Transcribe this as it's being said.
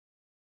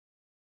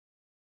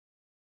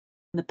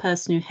the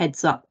person who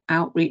heads up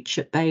outreach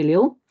at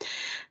Balliol.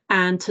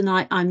 And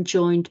tonight I'm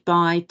joined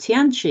by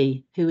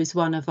Tianchi, who is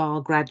one of our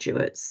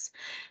graduates.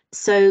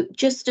 So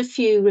just a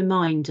few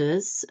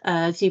reminders.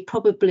 As you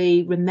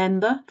probably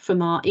remember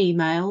from our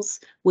emails,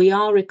 we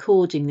are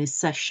recording this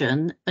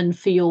session, and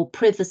for your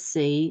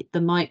privacy,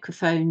 the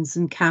microphones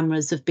and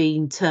cameras have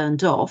been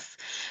turned off.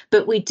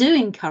 But we do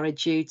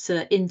encourage you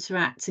to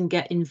interact and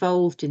get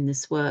involved in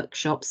this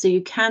workshop. So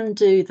you can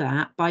do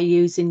that by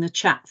using the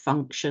chat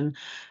function.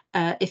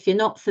 If you're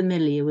not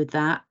familiar with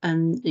that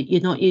and you're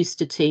not used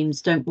to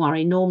Teams, don't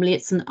worry. Normally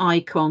it's an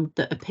icon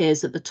that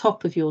appears at the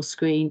top of your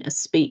screen, a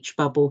speech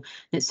bubble.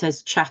 It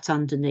says chat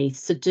underneath.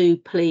 So do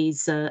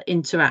please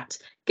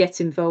interact, get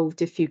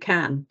involved if you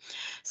can.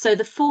 So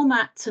the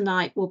format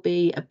tonight will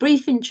be a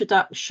brief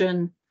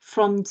introduction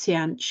from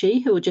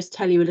Tianchi, who will just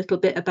tell you a little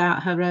bit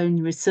about her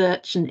own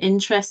research and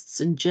interests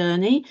and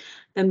journey.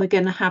 Then we're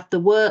going to have the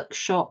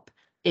workshop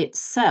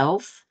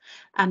itself.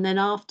 And then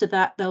after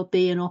that, there'll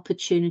be an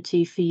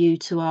opportunity for you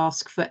to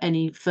ask for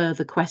any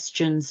further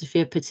questions if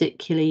you're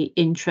particularly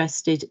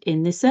interested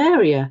in this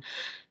area.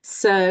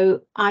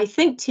 So I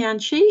think,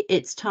 Tianchi,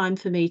 it's time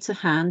for me to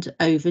hand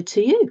over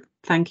to you.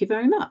 Thank you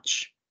very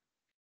much.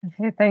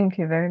 Okay, thank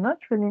you very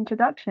much for the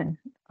introduction.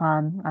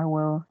 I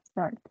will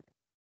start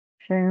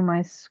sharing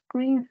my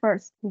screen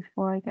first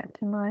before I get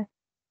to my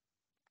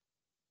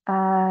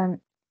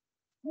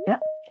yeah.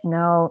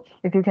 Now,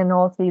 if you can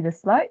all see the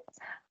slides.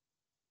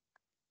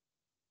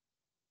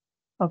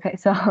 Okay,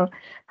 so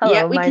hello.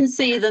 Yeah, we can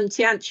see them,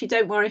 Tianchi,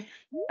 don't worry.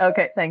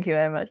 Okay, thank you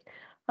very much.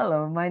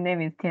 Hello, my name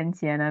is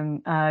Tianqi, and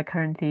I'm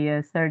currently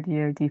a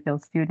third-year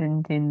DPhil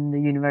student in the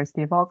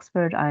University of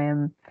Oxford. I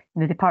am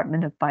in the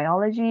Department of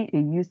Biology. It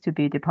used to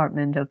be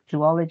Department of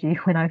Zoology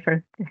when I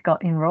first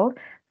got enrolled,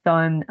 so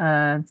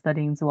I'm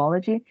studying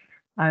zoology.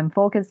 I'm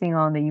focusing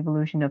on the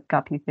evolution of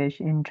guppy fish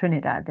in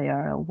Trinidad. They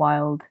are a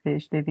wild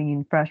fish living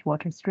in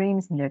freshwater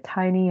streams, and they're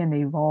tiny and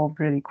they evolve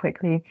really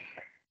quickly.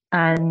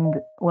 And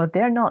well,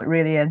 they're not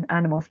really an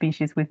animal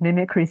species with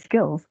mimicry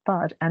skills,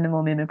 but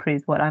animal mimicry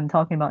is what I'm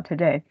talking about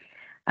today.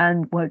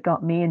 And what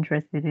got me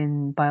interested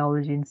in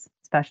biology, and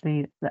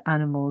especially the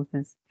animals,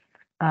 is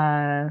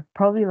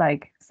probably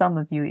like some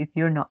of you, if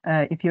you're not,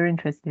 if you're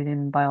interested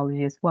in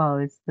biology as well,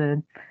 is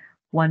the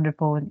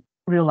wonderful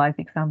real life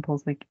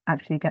examples we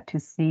actually get to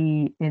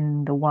see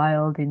in the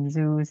wild, in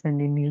zoos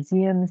and in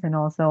museums, and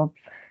also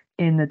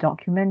in the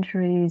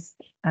documentaries.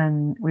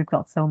 And we've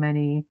got so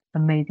many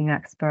amazing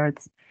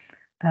experts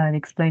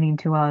explaining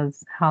to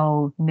us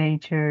how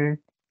nature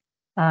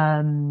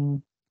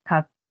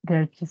have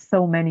there's just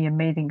so many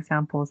amazing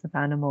examples of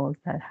animals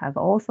that have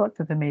all sorts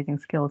of amazing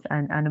skills,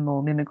 and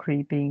animal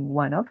mimicry being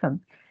one of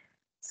them.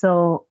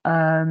 So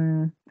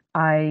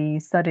I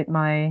studied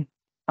my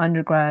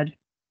undergrad.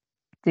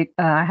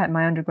 I had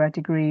my undergrad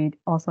degree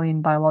also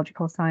in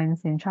biological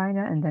science in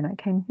China, and then I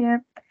came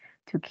here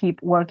to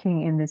keep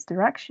working in this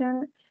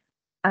direction.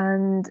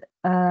 And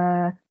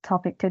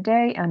topic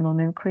today, animal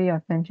mimicry,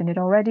 I've mentioned it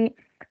already.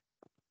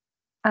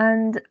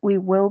 And we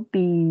will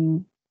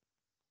be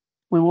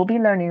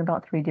learning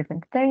about three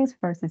different things.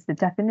 First is the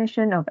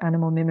definition of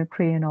animal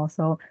mimicry, and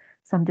also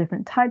some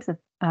different types of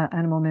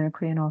animal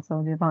mimicry, and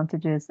also the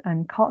advantages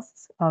and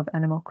costs of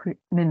animal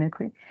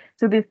mimicry.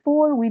 So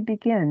before we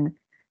begin,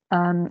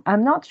 I'm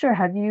not sure,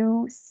 have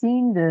you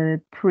seen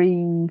the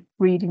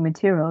pre-reading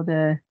material,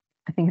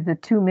 I think it's a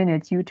 2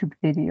 minutes YouTube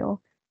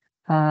video,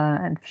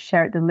 and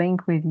shared the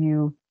link with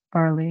you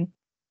early.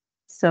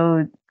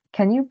 So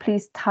can you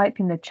please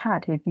type in the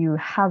chat if you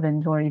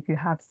haven't, or if you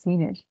have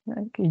seen it,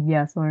 like a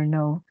yes or a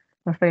no?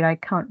 I'm afraid I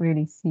can't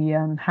really see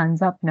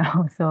hands up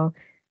now. So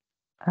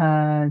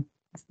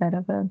instead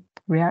of a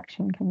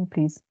reaction, can you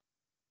please?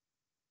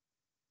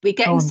 We're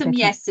getting some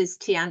yeses,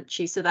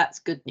 Tianchi, so that's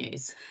good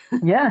news.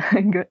 Yeah,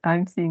 good.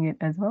 I'm seeing it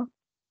as well.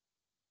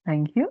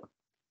 Thank you.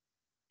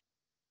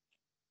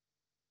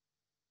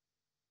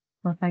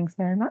 Well, thanks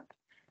very much.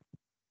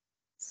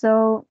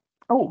 So,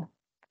 oh,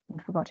 I'm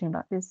forgetting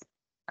about this.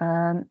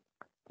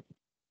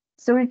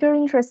 So if you're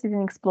interested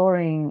in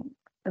exploring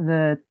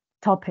the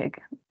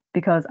topic,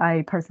 because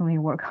I personally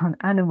work on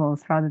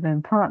animals rather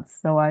than plants,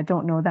 so I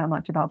don't know that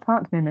much about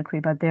plant mimicry,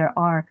 but there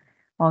are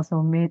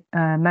also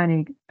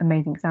many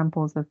amazing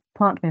examples of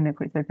plant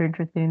mimicry. So if you're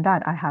interested in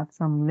that, I have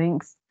some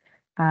links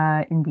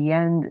in the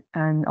end,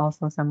 and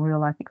also some real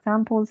life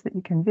examples that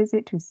you can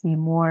visit to see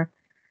more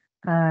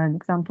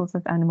examples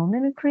of animal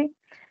mimicry.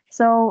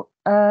 So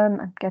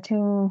I'm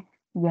getting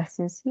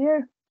yeses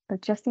here.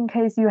 But just in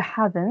case you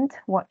haven't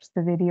watched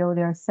the video,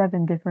 there are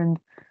 7 different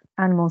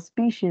animal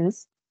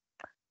species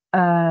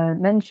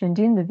mentioned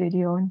in the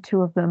video, and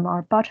 2 of them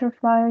are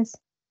butterflies,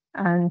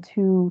 and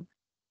 2,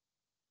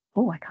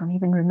 oh, I can't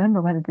even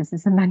remember whether this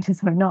is a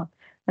mantis or not.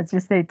 Let's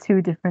just say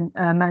 2 different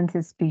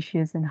mantis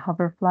species, and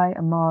hoverfly,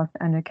 a moth,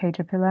 and a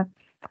caterpillar.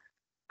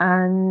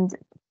 And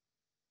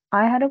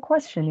I had a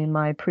question in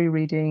my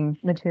pre-reading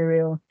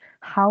material.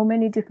 How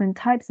many different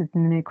types of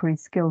mimicry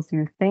skills do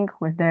you think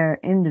were there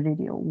in the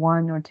video?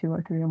 1 or 2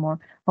 or 3 or more?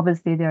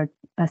 Obviously, there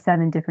are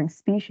 7 different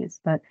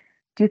species, but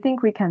do you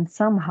think we can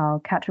somehow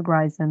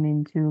categorize them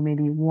into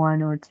maybe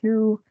one or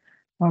two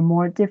or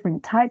more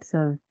different types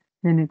of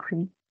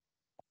mimicry?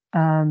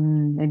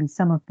 Maybe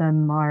some of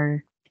them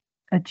are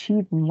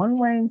achieved in one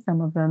way,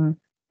 some of them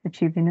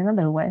achieved in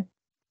another way.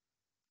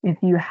 If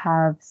you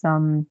have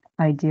some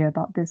idea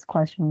about this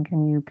question,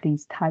 can you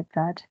please type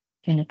that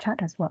in the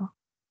chat as well?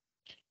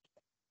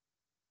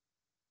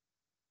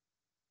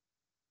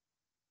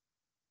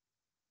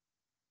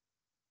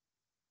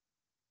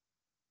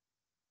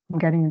 I'm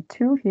getting a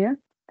 2 here.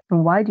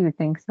 And why do you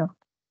think so?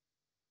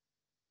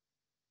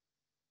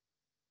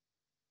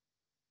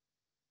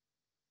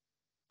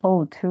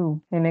 Oh,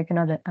 2. They make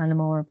another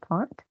animal or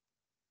plant.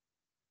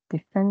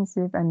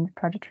 Defensive and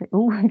predatory.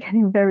 Oh, we're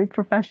getting very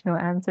professional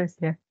answers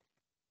here.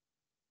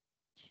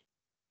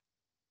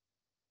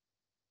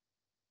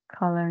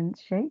 Color and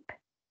shape.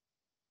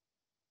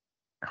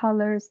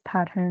 Colors,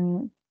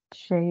 pattern,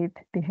 shape,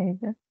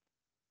 behavior.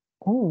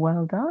 Oh,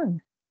 well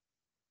done.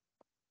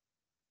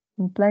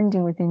 And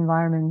blending with the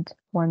environment,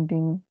 one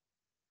being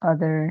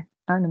other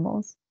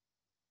animals.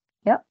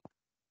 Yep.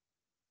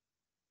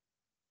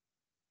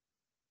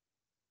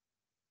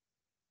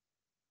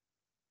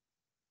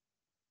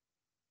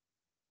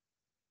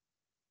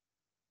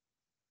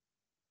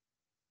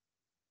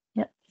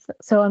 Yep.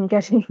 So I'm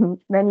getting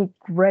many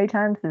great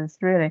answers,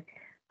 really.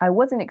 I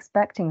wasn't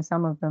expecting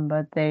some of them,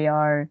 but they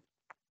are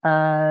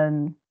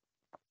um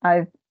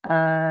I've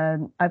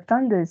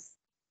done this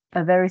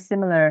a very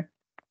similar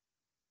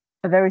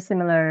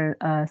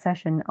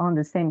session on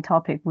the same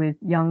topic with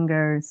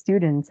younger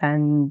students,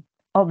 and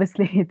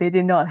obviously they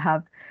did not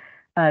have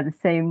the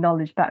same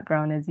knowledge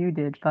background as you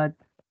did, but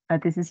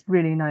this is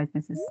really nice.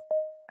 This is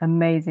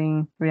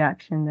amazing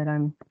reaction that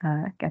I'm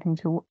getting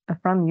to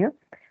from you.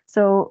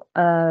 So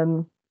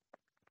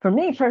for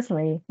me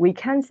personally, we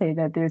can say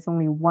that there's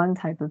only one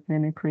type of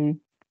mimicry.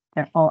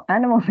 They're all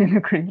animal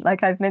mimicry,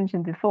 like I've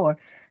mentioned before,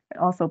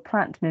 also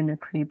plant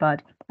mimicry,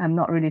 but I'm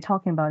not really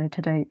talking about it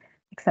today,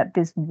 except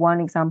this one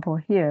example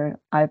here.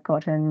 I've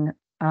got an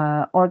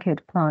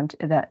orchid plant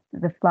that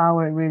the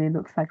flower really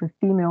looks like a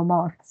female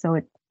moth, so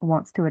it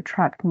wants to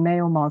attract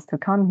male moths to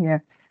come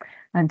here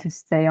and to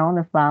stay on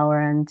the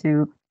flower and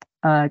to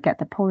get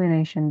the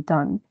pollination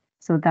done.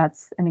 So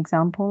that's an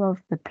example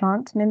of the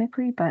plant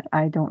mimicry, but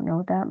I don't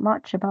know that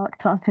much about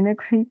plant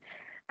mimicry.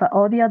 But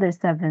all the other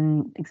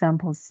 7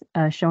 examples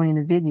shown in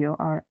the video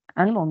are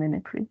animal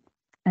mimicry,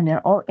 and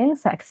they're all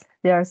insects.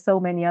 There are so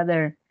many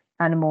other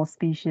animal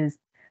species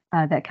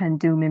that can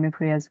do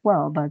mimicry as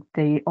well, but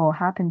they all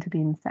happen to be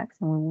insects,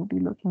 and we will be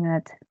looking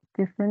at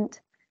different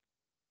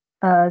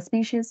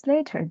species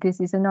later. This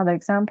is another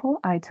example.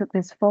 I took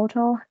this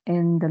photo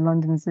in the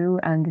London Zoo,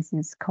 and this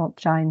is called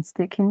giant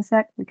stick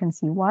insect. You can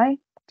see why,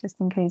 just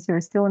in case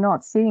you're still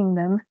not seeing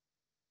them.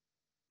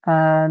 There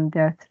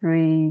are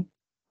 3,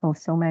 oh,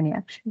 so many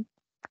actually,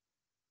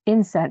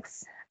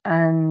 insects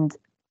and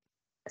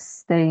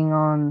staying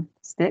on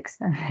sticks,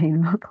 and they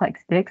look like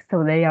sticks,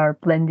 so they are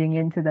blending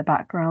into the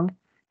background.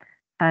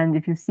 And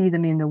if you see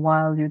them in the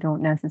wild, you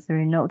don't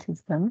necessarily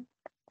notice them.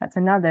 That's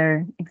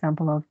another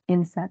example of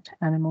insect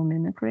animal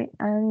mimicry.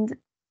 And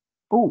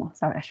oh,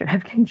 sorry, I should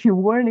have given you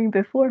warning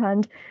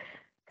beforehand.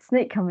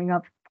 Snake coming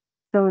up.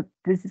 So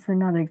this is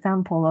another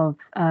example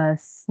of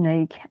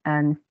snake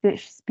and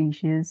fish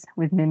species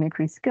with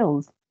mimicry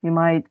skills. You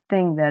might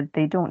think that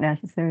they don't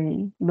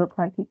necessarily look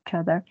like each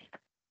other,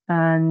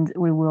 and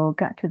we will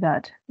get to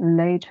that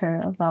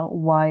later about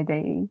why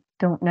they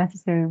don't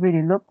necessarily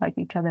really look like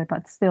each other,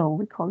 but still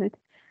we call it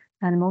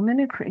animal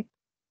mimicry.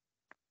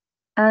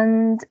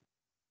 And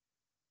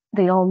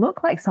they all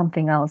look like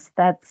something else.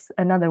 That's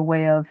another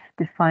way of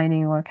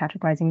defining or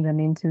categorizing them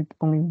into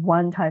only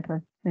one type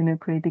of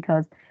mimicry,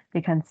 because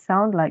they can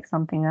sound like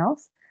something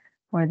else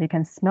or they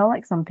can smell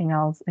like something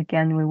else.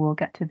 Again, we will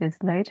get to this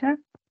later.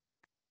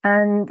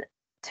 And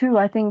 2,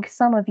 I think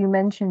some of you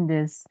mentioned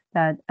this,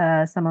 that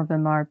some of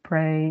them are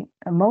prey,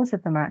 most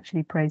of them are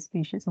actually prey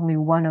species. Only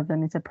one of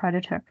them is a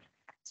predator.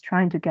 It's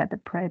trying to get the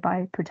prey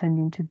by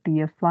pretending to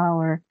be a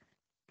flower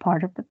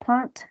part of the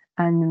plant,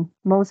 and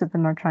most of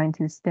them are trying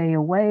to stay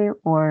away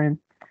or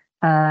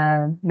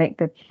make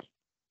the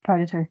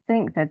predator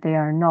think that they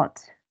are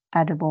not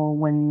edible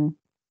when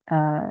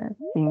they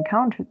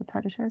encounter the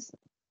predators.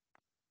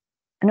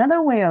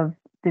 Another way of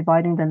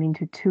dividing them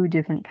into 2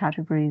 different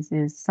categories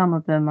is some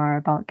of them are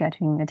about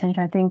getting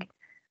attention. I think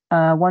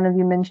one of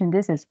you mentioned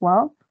this as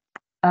well.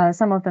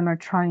 Some of them are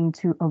trying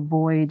to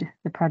avoid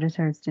the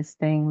predators, just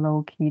staying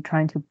low key,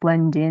 trying to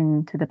blend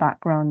in to the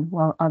background,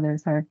 while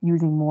others are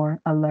using more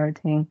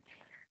alerting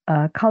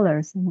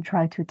colors and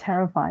try to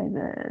terrify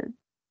the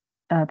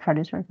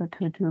predators, or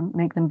to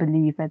make them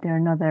believe that they're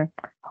another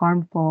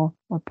harmful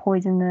or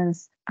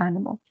poisonous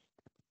animal.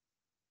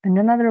 And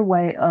another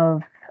way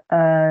of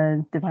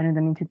dividing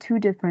them into 2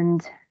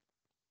 different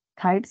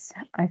types,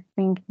 I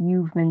think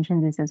you've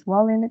mentioned this as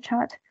well in the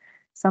chat.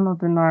 Some of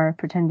them are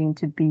pretending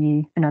to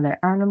be another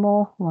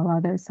animal, while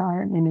others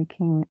are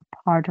mimicking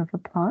part of a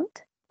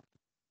plant.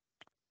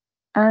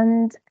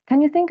 And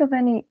can you think of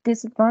any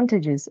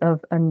disadvantages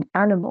of an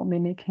animal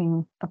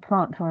mimicking a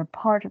plant or a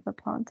part of a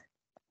plant?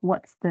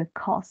 what's the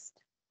cost?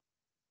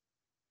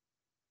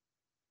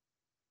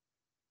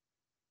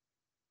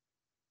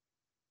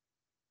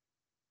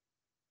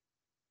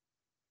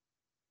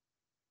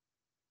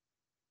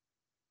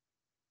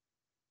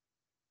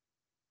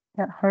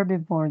 That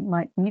herbivore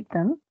might eat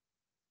them.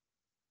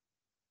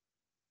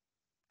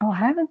 Oh, I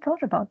haven't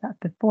thought about that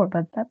before,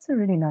 but that's a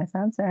really nice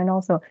answer. And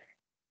also,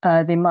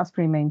 they must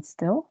remain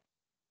still.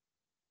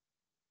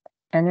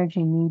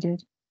 Energy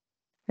needed.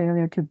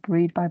 Failure to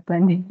breed by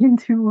blending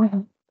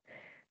into.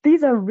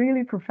 These are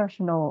really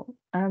professional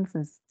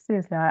answers.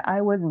 Seriously,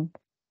 I wasn't.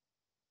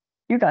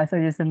 You guys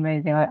are just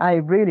amazing. I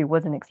really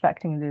wasn't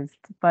expecting this,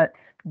 but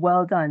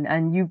well done.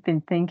 And you've been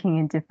thinking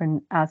in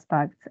different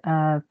aspects,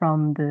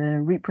 from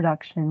the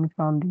reproduction,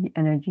 from the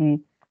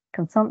energy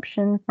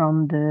consumption,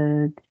 from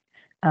the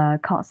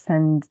costs,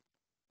 and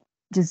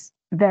just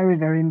very,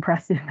 very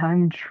impressive.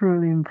 I'm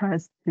truly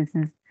impressed. This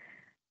is,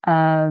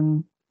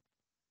 well,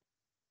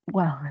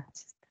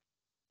 just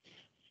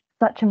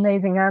such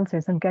amazing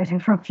answers I'm getting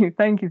from you.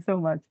 Thank you so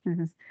much. This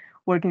is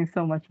working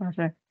so much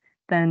better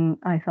than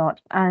I thought.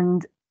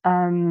 And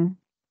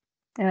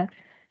yeah,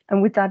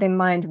 and with that in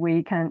mind,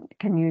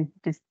 can you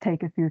just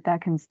take a few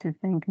seconds to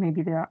think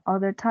maybe there are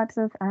other types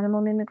of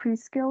animal mimicry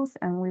skills,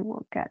 and we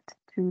will get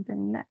to the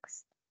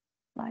next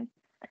slide.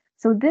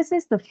 So this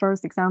is the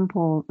first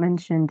example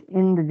mentioned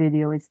in the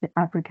video. It's the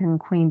African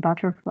queen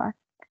butterfly.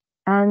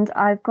 And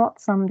I've got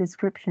some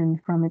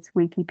description from its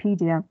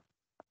Wikipedia,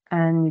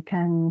 and you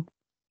can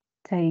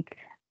take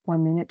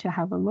 1 minute to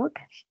have a look.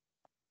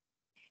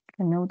 You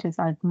can notice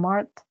I've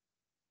marked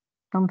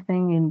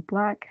something in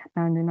black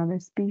and another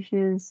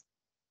species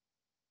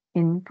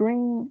in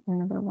green,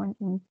 another one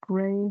in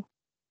gray.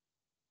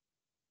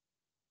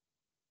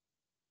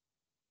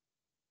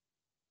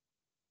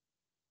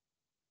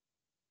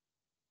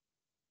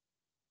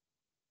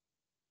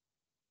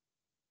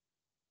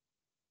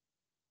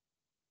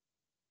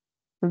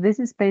 So this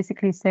is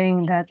basically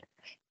saying that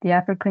the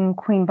African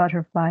queen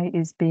butterfly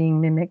is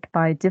being mimicked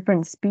by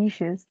different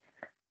species,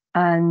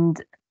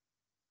 and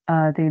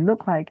they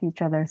look like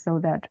each other so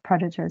that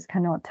predators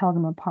cannot tell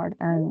them apart,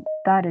 and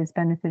that is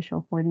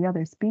beneficial for the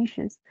other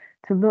species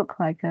to look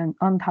like an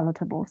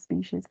unpalatable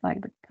species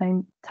like the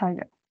plain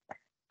tiger.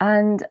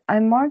 And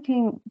I'm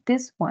marking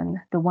this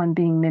one, the one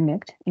being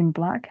mimicked, in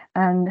black,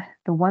 and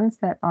the ones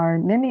that are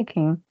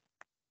mimicking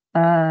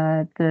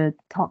the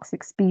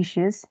toxic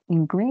species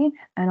in green,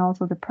 and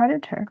also the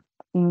predator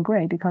in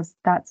gray, because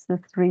that's the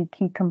three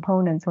key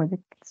components, or the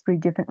three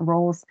different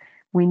roles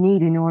we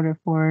need in order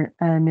for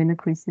a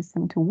mimicry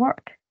system to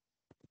work.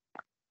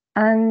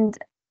 And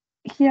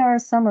here are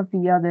some of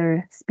the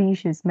other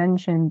species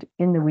mentioned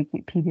in the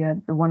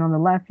Wikipedia. The one on the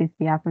left is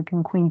the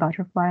African queen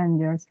butterfly,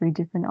 and there are three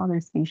different other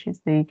species.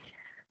 They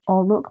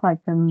all look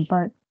like them,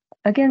 but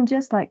again,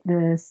 just like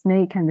the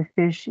snake and the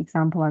fish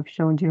example I've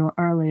shown you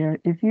earlier,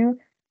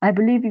 I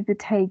believe if you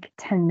take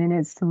 10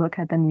 minutes to look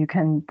at them, you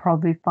can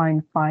probably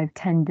find 5,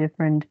 10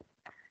 different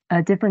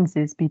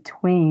differences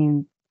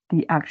between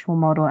the actual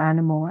model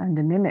animal and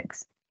the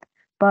mimics.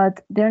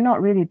 But they're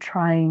not really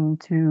trying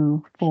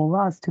to fool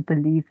us to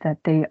believe that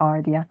they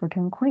are the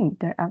African queen.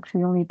 They're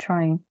actually only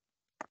trying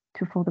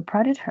to fool the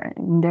predator,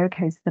 in their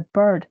case, the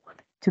bird,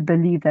 to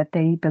believe that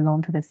they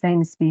belong to the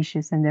same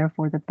species, and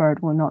therefore the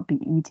bird will not be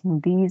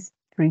eating these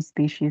three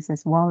species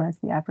as well as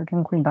the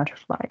African queen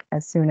butterfly,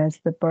 as soon as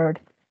the bird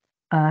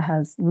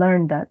has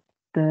learned that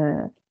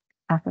the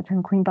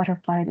African queen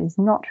butterfly is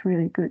not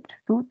really good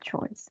food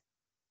choice.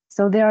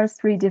 So there are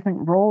three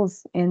different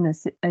roles in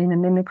a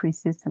mimicry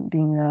system,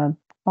 being a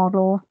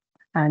model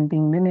and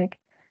being mimic.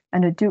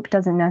 And a dupe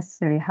doesn't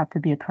necessarily have to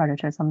be a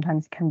predator.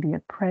 Sometimes it can be a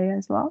prey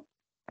as well.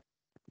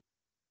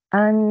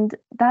 And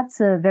that's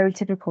a very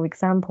typical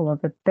example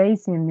of a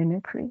Bayesian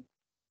mimicry.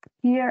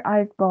 Here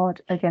I've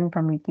got, again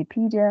from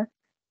Wikipedia,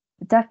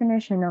 the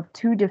definition of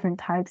two different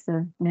types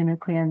of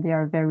mimicry, and they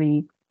are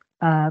very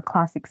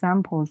class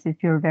examples.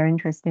 If you're very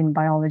interested in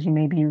biology,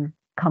 maybe you've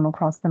come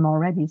across them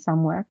already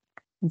somewhere.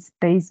 It's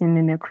Bayesian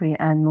mimicry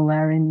and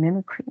Mullerian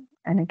mimicry.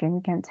 And again,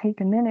 you can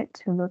take a minute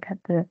to look at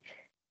the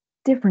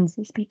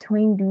differences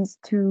between these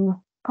two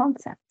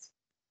concepts.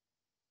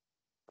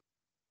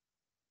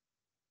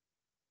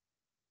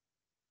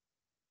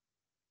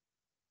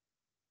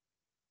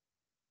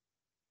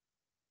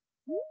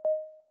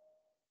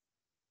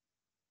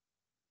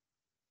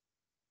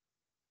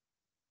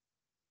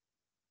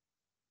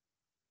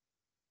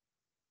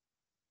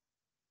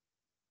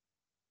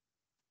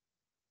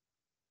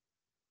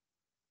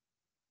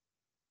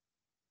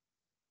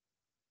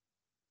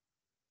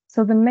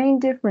 So the main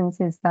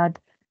difference is that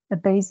the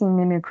Bayesian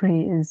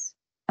mimicry is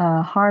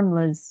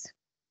harmless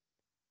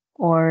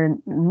or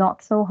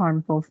not so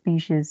harmful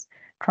species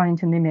trying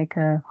to mimic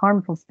a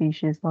harmful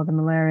species, while the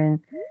Mullerian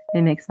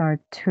mimics are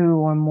two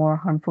or more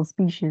harmful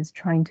species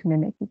trying to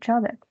mimic each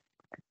other.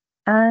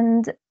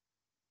 And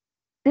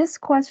this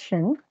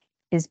question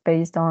is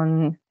based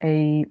on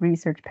a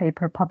research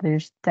paper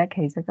published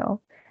decades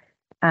ago.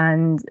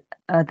 And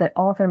the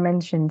author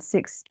mentioned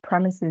 6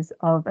 premises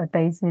of a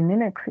Bayesian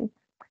mimicry.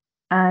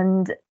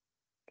 And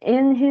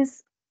in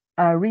his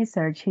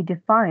research, he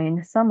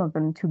defined some of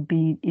them to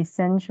be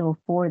essential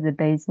for the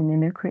Bayesian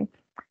mimicry.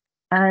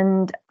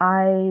 And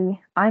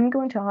I'm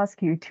going to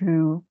ask you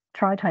to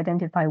try to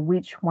identify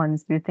which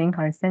ones you think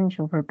are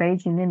essential for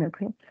Bayesian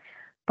mimicry.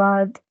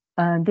 But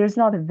there's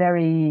not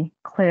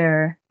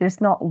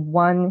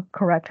one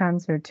correct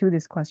answer to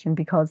this question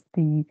because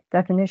the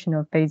definition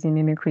of Bayesian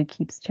mimicry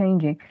keeps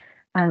changing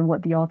and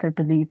what the author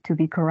believed to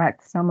be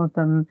correct. Some of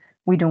them,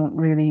 we don't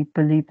really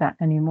believe that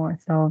anymore.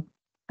 So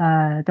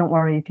don't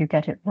worry if you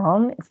get it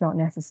wrong. It's not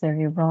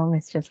necessarily wrong.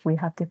 It's just we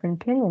have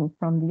different opinions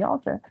from the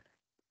author.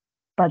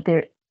 But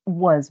there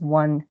was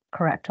one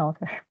correct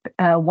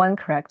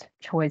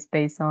choice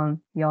based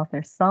on the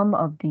author. Some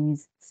of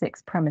these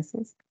 6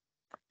 premises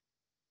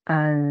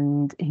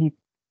and he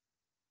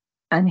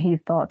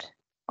thought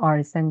are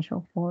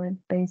essential for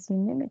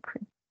Bayesian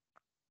mimicry.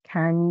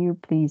 Can you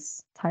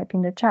please type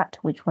in the chat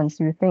which ones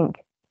you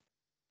think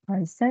are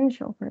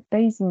essential for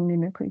Bayesian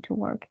mimicry to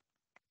work?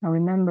 Now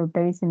remember,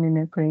 Bayesian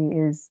mimicry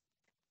is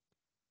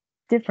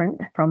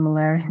different from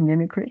Müllerian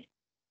mimicry.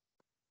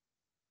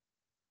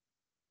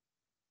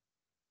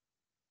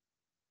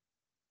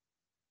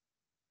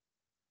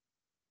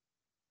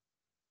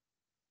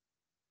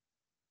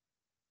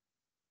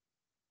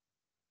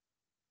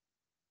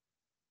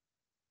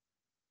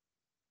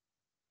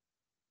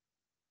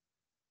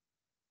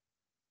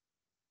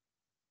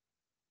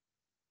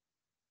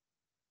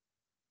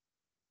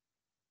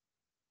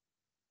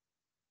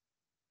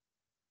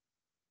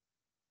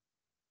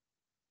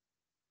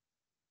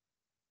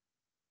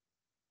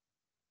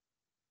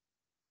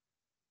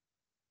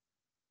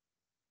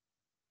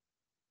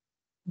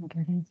 I'm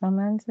getting some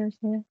answers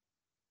here.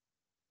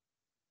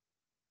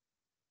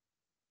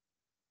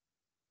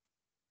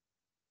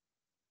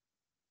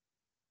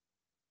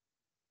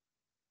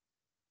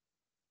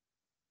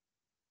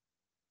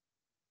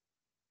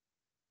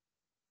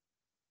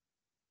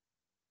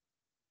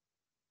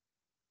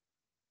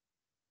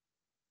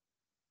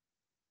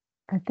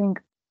 I think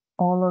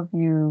all of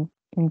you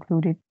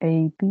included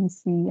A, B,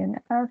 C, and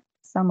F.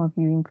 Some of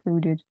you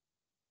included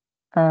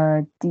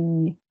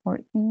D or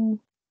E.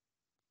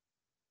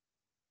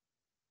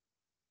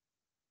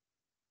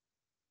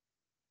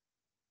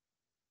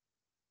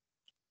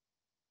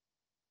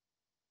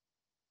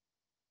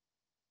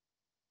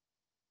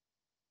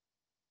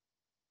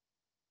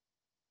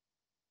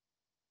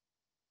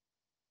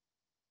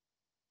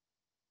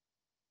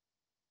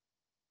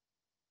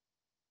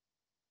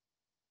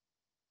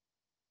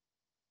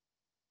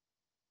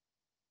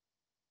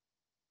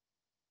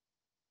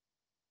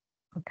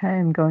 Okay,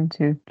 I'm going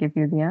to give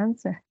you the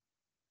answer.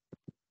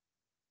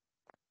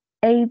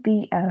 A,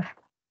 B, F.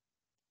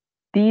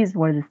 These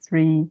were the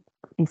 3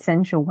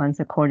 essential ones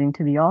according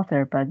to the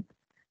author, but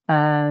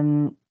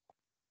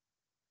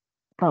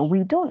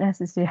we don't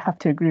necessarily have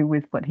to agree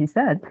with what he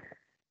said.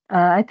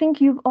 I think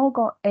you've all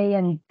got A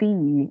and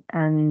B,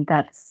 and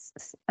that's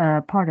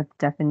part of the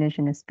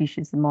definition. A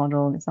species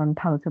model is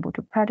unpalatable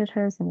to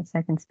predators, and the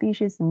second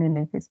species, the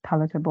mimic, is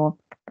palatable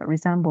but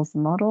resembles the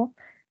model.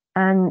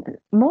 And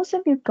most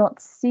of you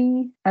got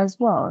C as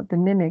well. The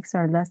mimics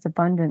are less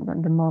abundant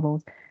than the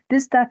models.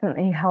 This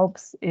definitely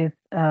helps if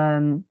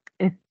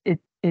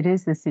it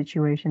is the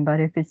situation, but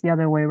if it's the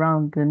other way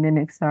around, the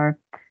mimics are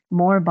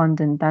more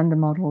abundant than the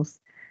models,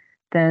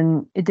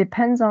 then it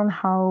depends on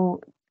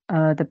how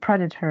the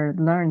predator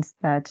learns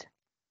that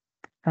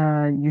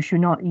you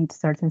should not eat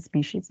certain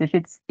species. If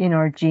it's in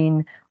our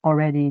gene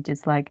already,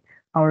 just like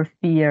our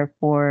fear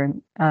for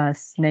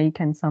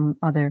snake and some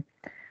other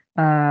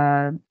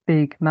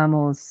big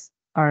mammals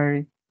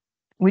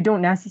we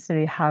don't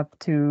necessarily have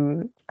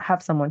to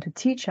have someone to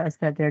teach us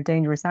that they're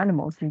dangerous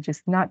animals. We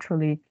just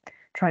naturally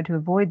try to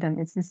avoid them.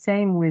 It's the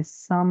same with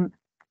some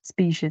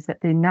species that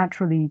they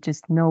naturally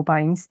just know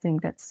by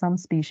instinct that some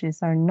species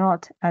are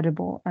not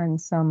edible and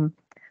some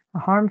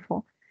are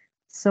harmful.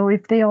 So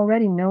if they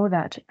already know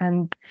that,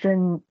 and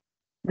then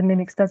the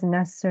mimics doesn't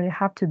necessarily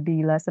have to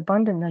be less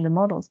abundant than the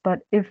models. But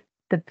if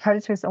the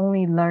predators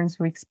only learn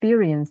through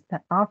experience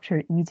that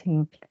after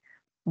eating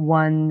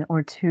 1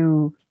 or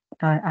 2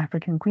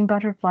 African queen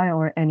butterfly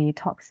or any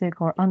toxic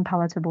or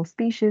unpalatable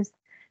species,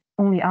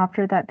 only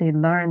after that they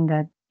learn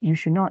that you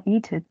should not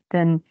eat it,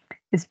 then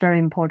it's very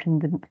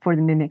important for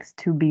the mimics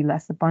to be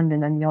less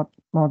abundant than the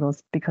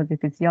models, because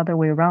if it's the other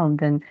way around,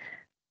 then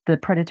the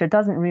predator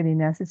doesn't really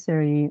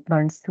necessarily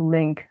learns to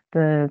link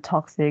the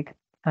toxic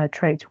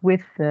trait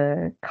with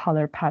the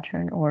color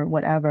pattern or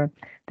whatever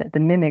that the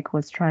mimic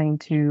was trying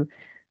to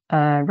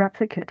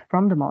replicate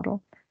from the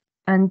model.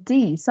 And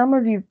D, some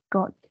of you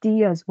got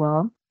D as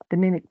well. The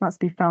mimic must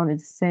be found at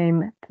the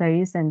same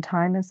place and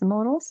time as the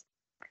models.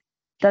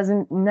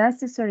 Doesn't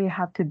necessarily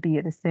have to be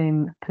at the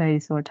same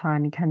place or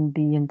time. It can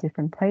be in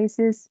different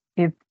places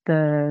if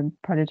the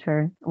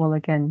predator, well,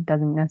 again,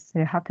 doesn't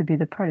necessarily have to be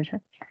the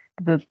predator.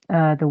 The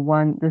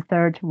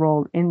third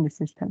role in the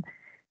system.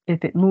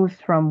 If it moves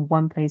from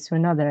one place to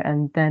another,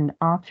 and then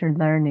after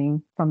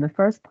learning from the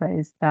first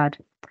place that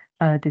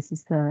this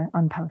is the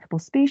unpalatable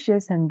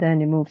species, and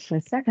then it moves to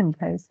the second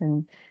place,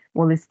 and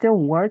well, it's still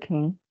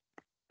working.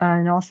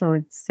 and also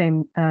it's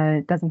same.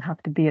 It doesn't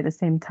have to be at the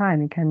same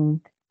time. It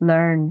can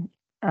learn,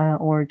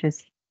 or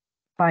just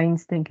by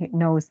instinct it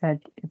knows that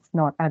it's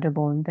not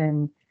edible, and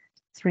then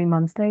 3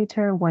 months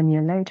later, 1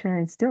 year later,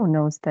 it still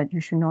knows that you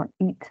should not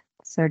eat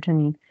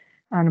certain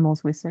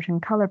animals with certain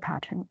color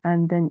pattern.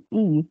 And then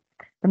E,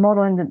 the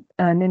model and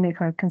the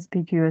mimic are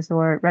conspicuous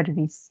or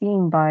readily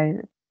seen by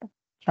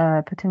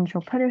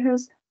potential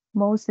predators.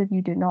 Most of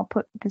you did not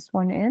put this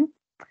one in,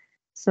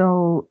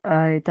 so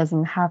it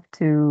doesn't have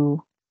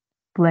to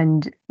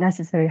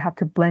necessarily have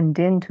to blend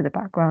into the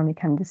background. It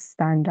can just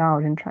stand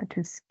out and try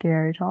to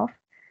scare it off.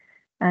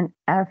 And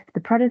F, the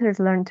predators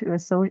learn to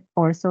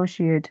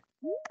associate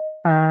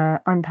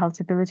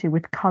unpalatability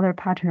with color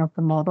pattern of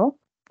the model.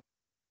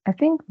 I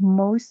think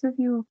most of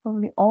you,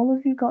 probably all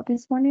of you, got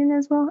this one in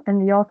as well,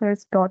 and the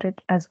authors got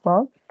it as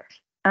well.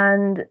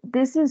 And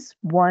this is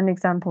one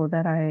example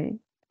that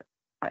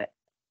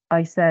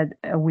I said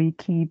we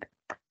keep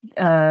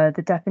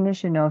the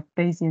definition of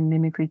Bayesian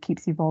mimicry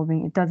keeps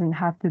evolving. It doesn't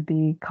have to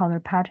be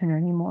color pattern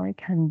anymore. It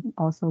can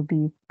also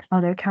be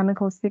other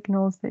chemical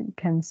signals that you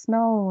can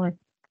smell or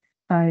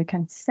you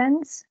can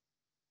sense.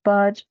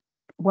 But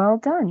well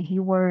done.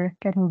 You were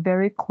getting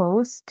very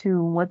close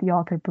to what the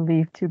author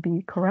believed to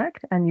be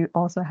correct, and you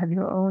also have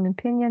your own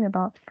opinion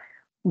about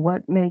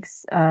what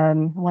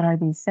are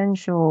the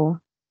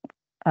essential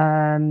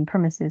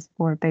premises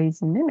for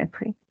Bayesian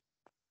mimicry.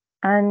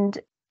 And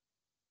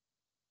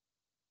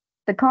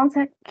the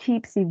concept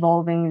keeps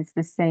evolving. It's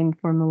the same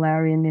for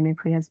malaria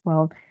mimicry as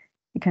well.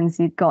 You can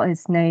see it got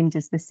its name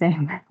just the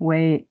same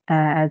way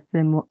as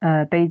the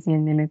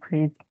Bayesian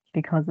mimicry,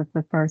 because of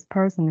the first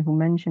person who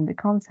mentioned the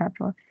concept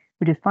or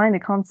who defined the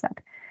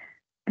concept.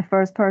 The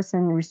first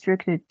person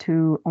restricted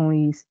to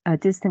only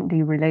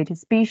distantly related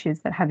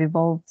species that have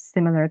evolved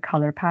similar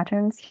color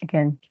patterns.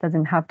 Again,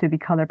 doesn't have to be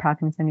color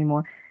patterns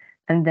anymore.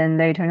 And then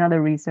later,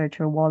 another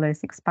researcher,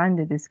 Wallace,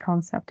 expanded this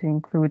concept to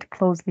include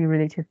closely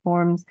related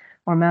forms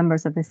or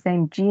members of the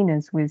same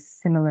genus with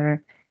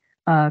similar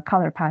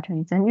color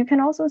patterns. And you can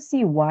also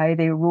see why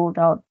they ruled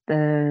out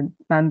the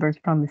members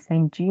from the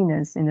same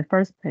genus in the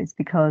first place,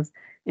 because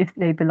if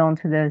they belong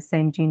to the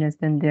same genus,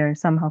 then they're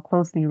somehow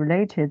closely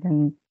related,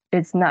 and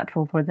it's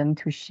natural for them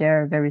to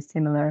share a very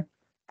similar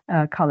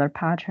color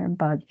pattern.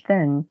 But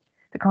then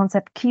the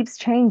concept keeps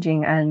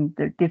changing, and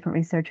the different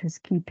researchers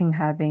keeping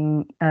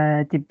having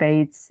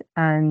debates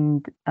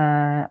and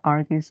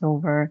argues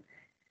over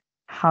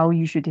how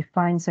you should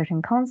define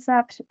certain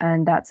concepts,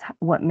 and that's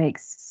what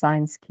makes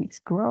science keeps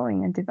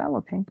growing and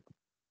developing.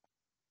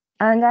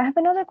 And I have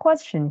another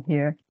question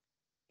here.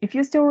 If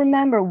you still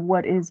remember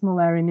what is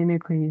malaria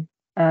mimicry,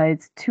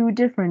 it's two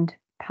different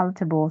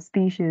unpalatable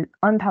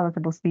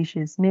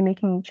species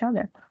mimicking each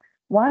other.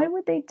 Why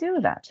would they do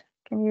that?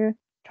 Can you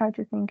try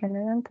to think and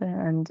answer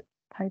and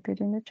type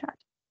it in the chat?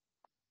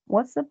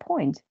 What's the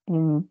point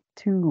in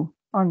two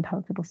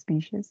unpalatable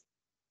species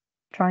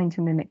trying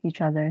to mimic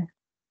each other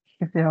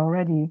if they're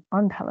already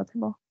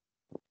unpalatable?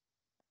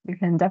 You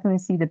can definitely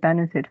see the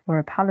benefit for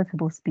a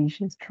palatable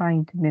species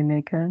trying to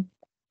mimic an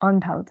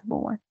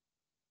unpalatable one.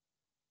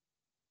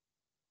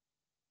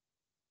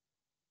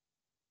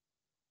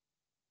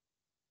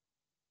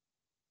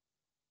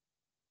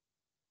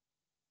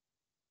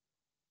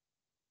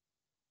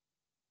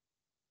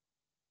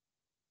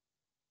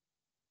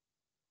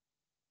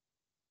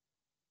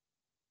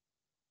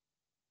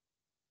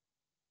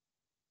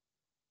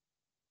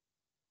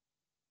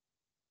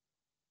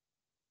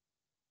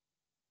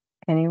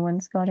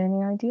 Anyone's got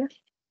any idea?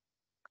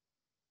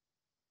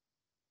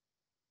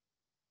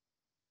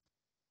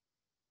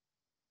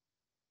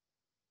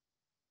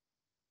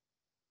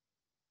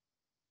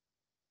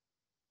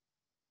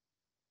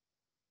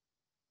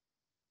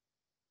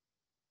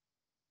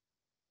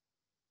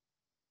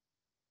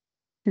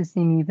 To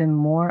seem even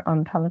more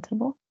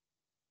unpalatable?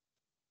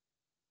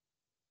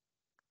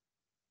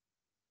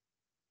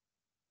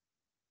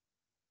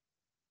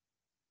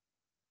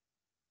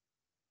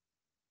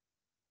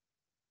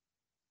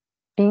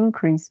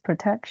 Increased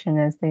protection,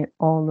 as they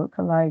all look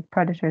alike.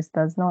 Predators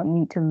does not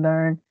need to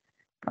learn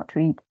not to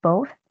eat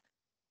both.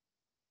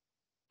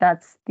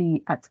 That's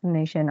the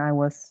explanation I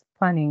was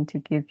planning to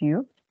give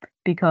you,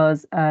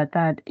 because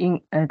that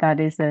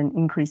is an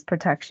increased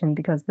protection,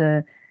 because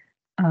the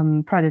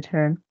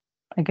predator,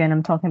 again,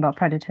 I'm talking about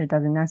predator,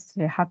 doesn't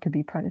necessarily have to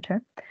be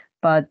predator,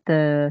 but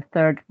the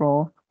third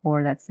role,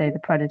 or let's say the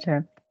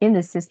predator in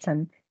the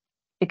system,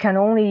 it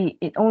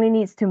only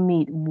needs to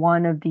meet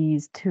one of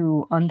these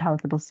two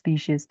unpalatable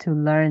species to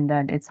learn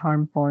that it's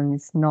harmful and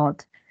it's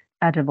not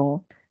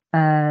edible.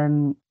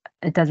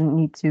 It doesn't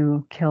need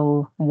to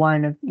kill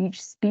one of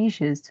each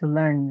species to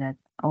learn that,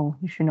 oh,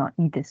 you should not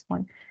eat this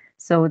one.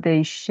 So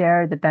they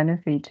share the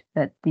benefit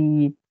that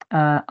the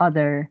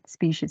other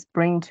species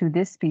bring to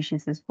this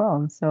species as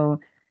well. So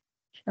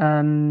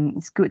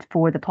it's good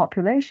for the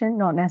population,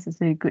 not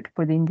necessarily good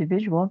for the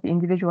individual. The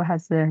individual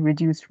has a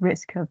reduced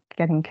risk of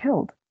getting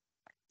killed.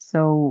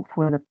 So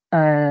for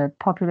the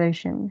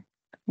population,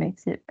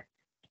 makes it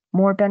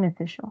more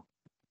beneficial.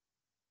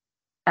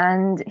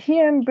 And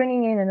here I'm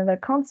bringing in another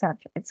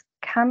concept. It's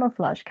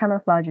camouflage.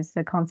 Camouflage is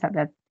a concept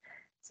that's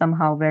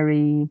somehow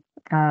very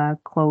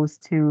close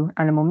to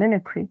animal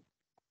mimicry.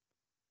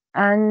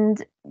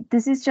 And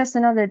this is just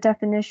another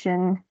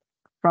definition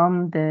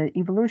from the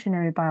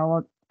evolutionary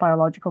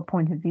biological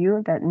point of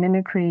view that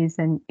mimicry is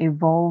an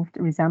evolved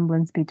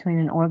resemblance between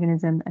an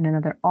organism and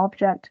another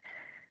object.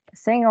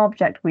 Saying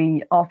object,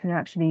 we often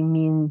actually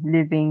mean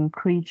living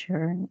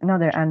creature,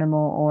 another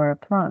animal or a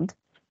plant.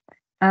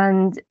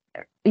 And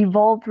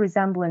evolved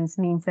resemblance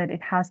means that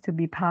it has to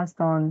be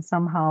passed on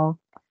somehow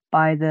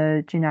by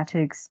the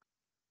genetics,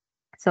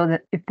 so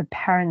that if the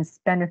parents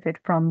benefit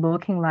from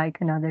looking like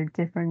another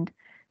different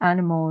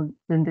animal,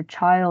 then the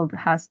child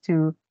has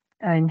to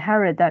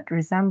inherit that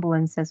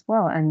resemblance as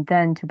well, and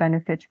then to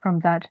benefit from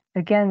that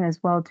again as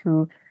well,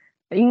 to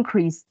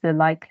increase the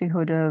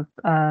likelihood of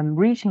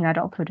reaching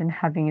adulthood and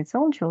having its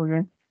own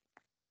children.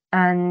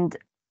 And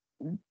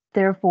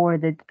therefore,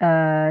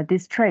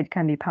 this trait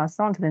can be passed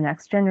on to the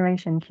next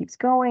generation, keeps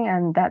going,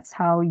 and that's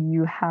how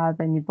you have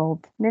an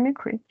evolved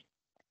mimicry.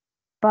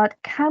 But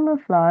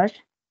camouflage,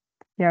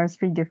 there are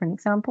 3 different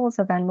examples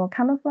of animal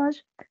camouflage.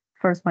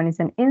 First one is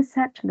an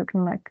insect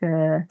looking like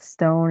a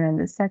stone, and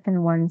the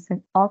second one is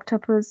an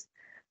octopus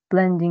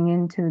blending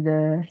into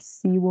the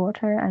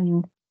seawater,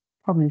 and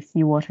probably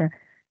seawater.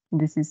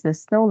 This is the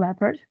snow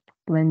leopard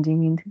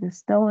blending into the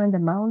snow and the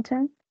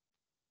mountain.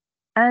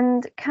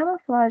 And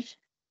camouflage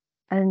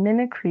and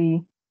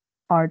mimicry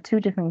are 2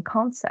 different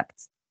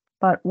concepts.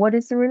 But what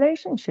is the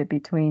relationship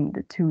between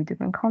the 2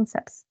 different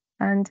concepts?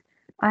 And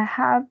I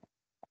have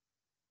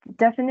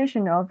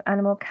definition of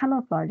animal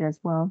camouflage as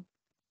well.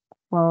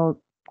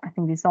 Well, I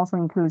think this also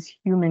includes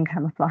human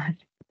camouflage.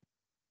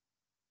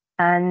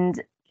 And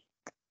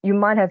you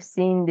might have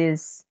seen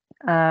this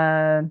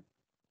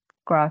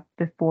graph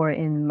before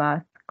in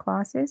math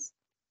classes.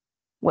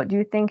 What do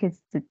you think is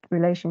the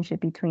relationship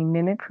between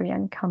mimicry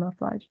and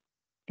camouflage?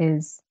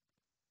 Is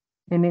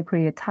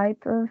mimicry a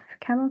type of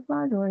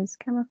camouflage, or is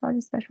camouflage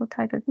a special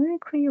type of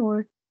mimicry,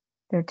 or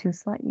they're 2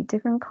 slightly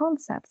different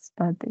concepts,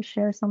 but they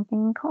share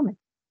something in common?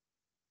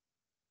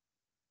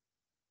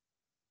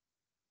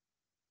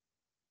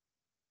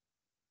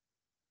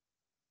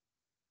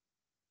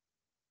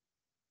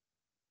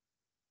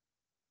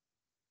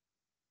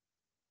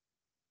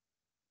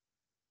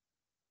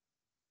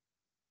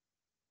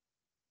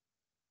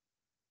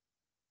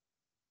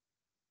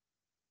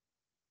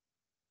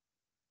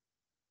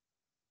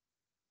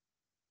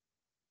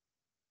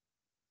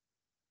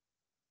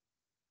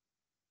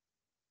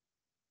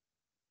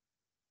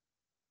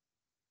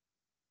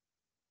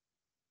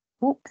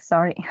 Oops,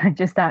 sorry, I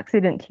just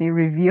accidentally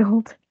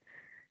revealed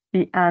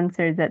the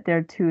answer that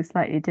they're 2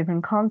 slightly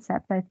different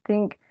concepts. I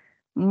think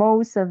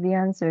most of the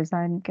answers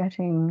I'm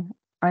getting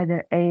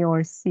either A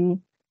or C.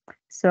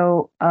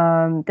 So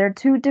they're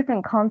 2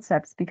 different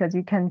concepts because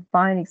you can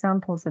find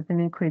examples of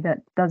mimicry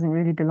that doesn't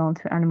really belong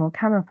to animal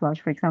camouflage.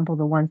 For example,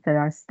 the ones that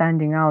are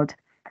standing out,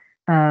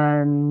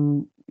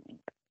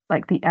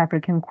 like the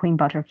African queen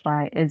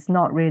butterfly, is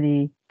not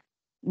really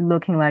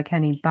looking like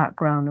any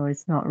background, or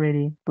it's not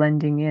really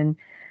blending in.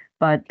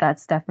 But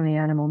that's definitely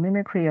animal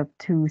mimicry of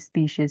 2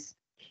 species,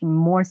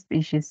 more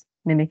species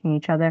mimicking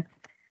each other.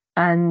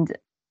 And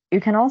you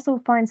can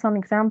also find some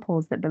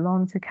examples that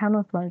belong to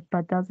camouflage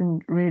but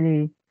doesn't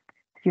really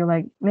feel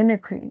like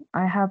mimicry.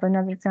 I have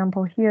another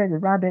example here, the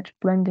rabbit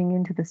blending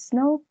into the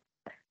snow.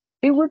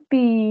 It would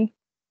be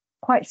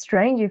quite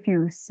strange if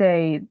you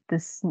say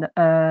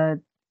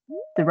the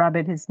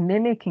rabbit is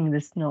mimicking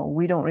the snow.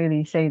 We don't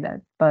really say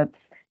that, but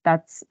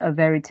that's a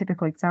very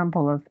typical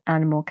example of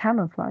animal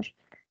camouflage.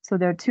 So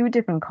there are 2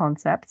 different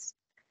concepts,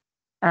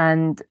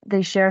 and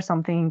they share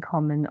something in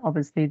common.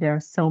 Obviously, there are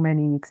so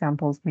many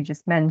examples we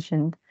just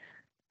mentioned,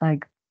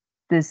 like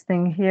this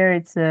thing here,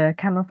 it's a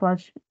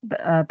camouflage,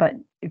 but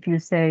if you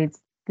say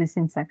this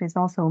insect is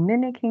also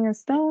mimicking a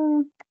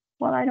stone,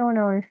 well, I don't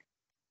know if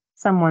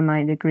someone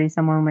might agree,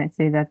 someone might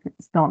say that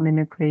it's not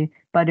mimicry.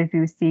 But if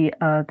you see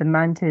the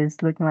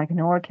mantis looking like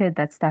an orchid,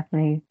 that's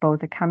definitely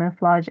both a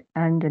camouflage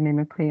and a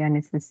mimicry. And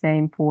it's the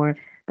same for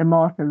the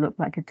moth that look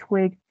like a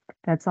twig.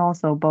 That's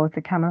also both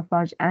a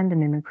camouflage and a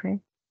mimicry.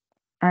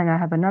 And I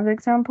have another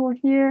example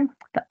here,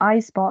 the eye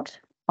spot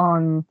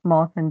on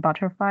moth and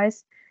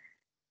butterflies.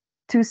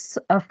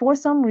 For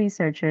some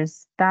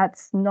researchers,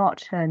 that's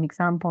not an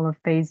example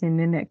of Bayesian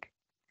mimic.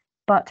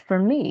 But for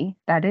me,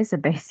 that is a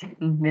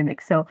Bayesian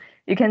mimic. So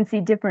you can see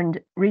different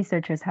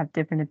researchers have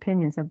different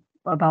opinions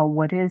about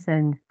what is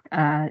an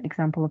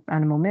example of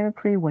animal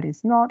mimicry, what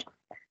is not.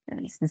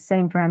 And it's the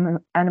same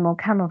for animal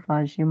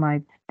camouflage.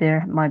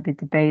 There might be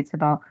debates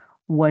about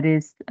what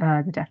is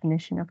the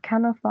definition of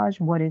camouflage,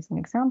 what is an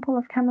example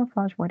of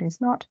camouflage, what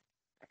is not.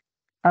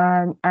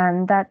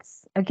 And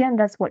that's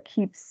what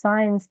keeps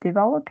science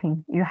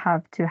developing. You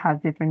have to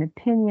have different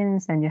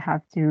opinions, and you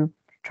have to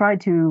try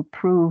to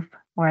prove,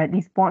 or at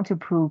least want to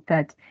prove,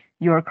 that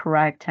you're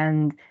correct.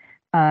 And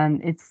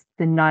it's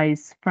the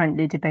nice,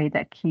 friendly debate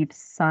that keeps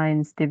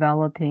science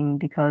developing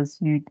because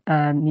you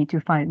need to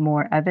find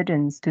more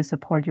evidence to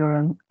support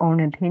your own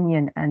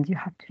opinion, and you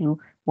have to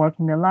work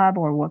in the lab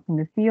or work in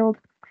the field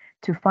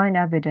to find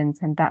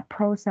evidence, and that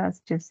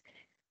process just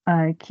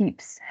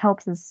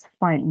helps us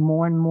find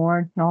more and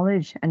more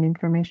knowledge and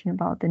information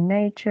about the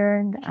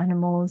nature, the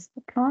animals,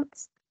 the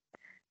plants.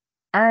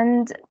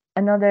 And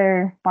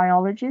another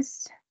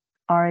biologist,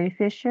 R.A.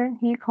 Fisher,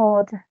 he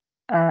called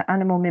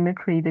animal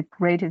mimicry the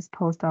greatest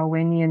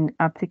post-Darwinian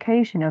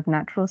application of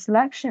natural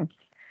selection.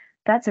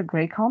 That's a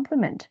great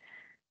compliment.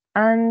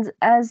 And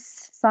as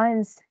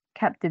science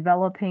kept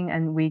developing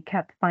and we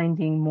kept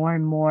finding more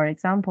and more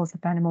examples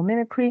of animal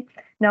mimicry,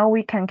 now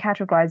we can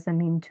categorize them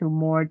into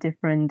more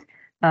different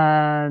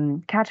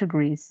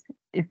categories.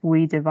 If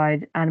we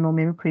divide animal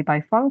mimicry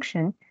by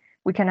function,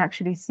 we can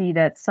actually see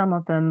that some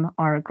of them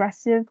are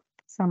aggressive,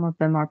 some of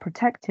them are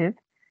protective,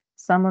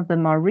 some of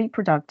them are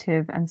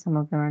reproductive, and some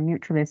of them are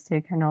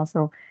mutualistic. And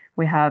also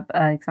we have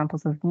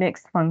examples of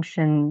mixed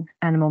function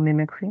animal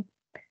mimicry.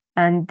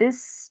 And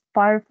this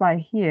firefly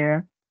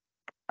here,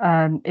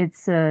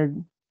 it's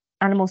an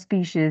animal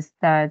species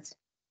that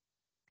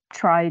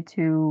try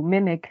to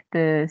mimic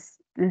the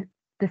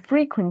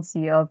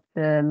frequency of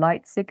the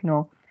light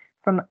signal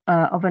from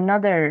of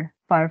another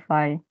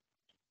firefly.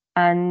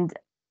 And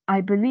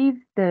I believe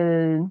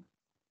so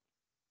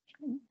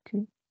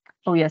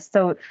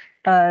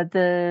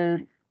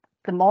the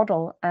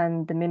model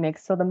and the mimic.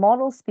 So the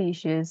model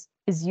species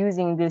is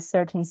using this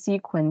certain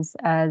sequence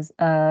as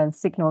a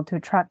signal to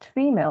attract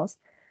females,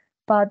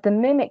 but the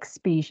mimic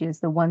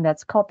species, the one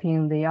that's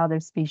copying the other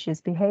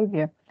species'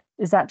 behavior,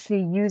 is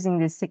actually using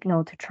this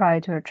signal to try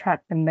to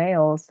attract the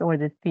males or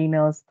the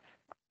females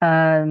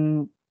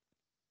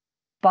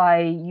by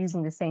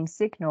using the same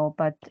signal,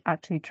 but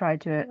actually try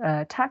to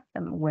attack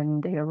them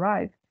when they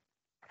arrive,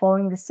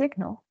 following the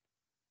signal.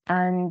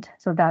 And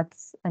so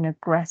that's an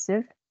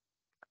aggressive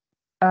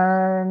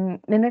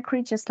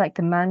mimicry, just like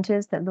the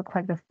mantis that look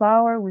like the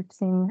flower we've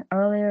seen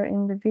earlier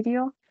in the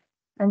video.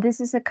 And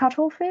this is a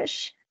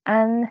cuttlefish,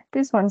 and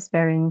this one's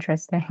very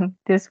interesting.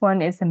 This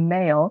one is a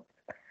male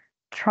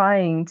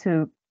trying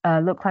to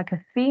look like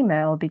a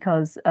female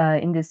because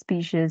in this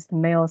species, the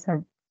males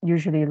are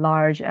usually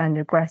large and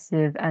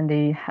aggressive, and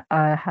they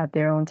have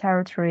their own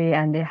territory,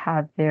 and they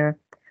have their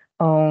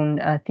own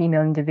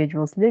female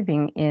individuals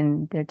living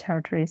in their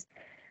territories.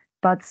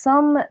 But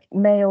some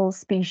male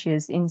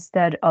species,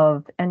 instead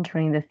of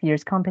entering the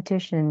fierce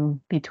competition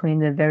between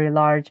the very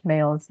large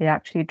males, they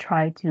actually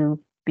try to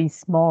be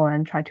small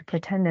and try to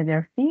pretend that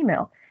they're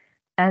female.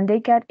 And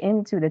they get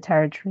into the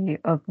territory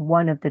of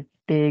one of the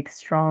big,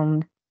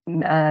 strong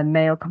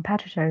male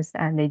competitors,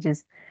 and they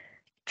just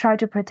try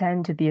to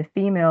pretend to be a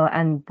female.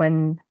 And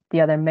when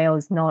the other male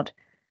is not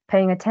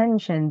paying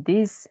attention,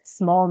 these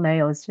small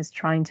males just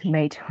trying to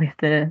mate with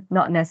the,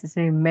 not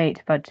necessarily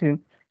mate, but to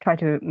try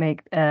to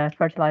make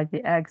fertilize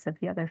the eggs of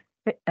the other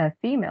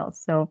females.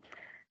 So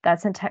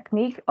that's a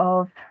technique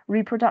of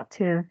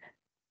reproductive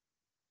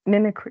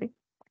mimicry.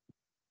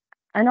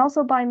 And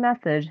also by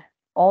method,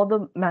 all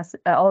the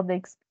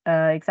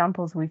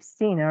examples we've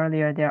seen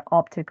earlier, they're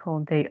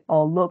optical. They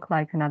all look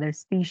like another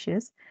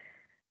species,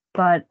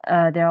 but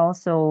there are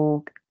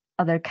also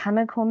other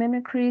chemical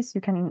mimicries.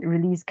 You can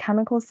release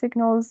chemical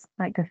signals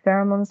like the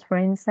pheromones for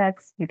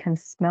insects. You can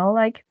smell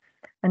like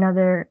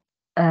another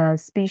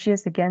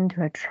species, again,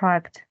 to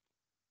attract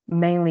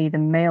mainly the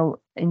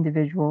male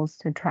individuals,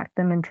 to attract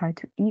them and try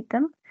to eat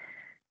them.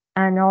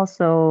 And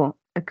also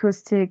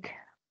acoustic,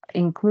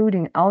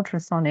 including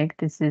ultrasonic.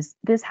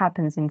 This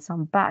happens in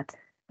some bat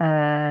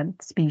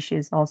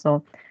species,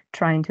 also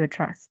trying to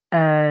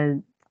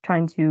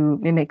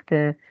mimic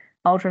the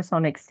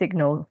ultrasonic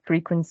signal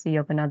frequency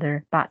of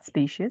another bat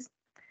species.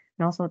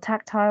 And also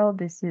tactile,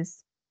 this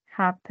is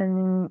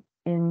happening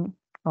in,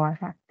 I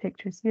have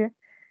pictures here.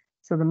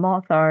 So the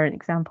moths are an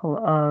example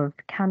of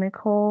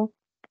chemical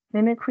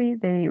mimicry.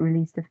 They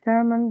release the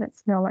pheromone that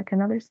smell like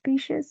another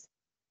species.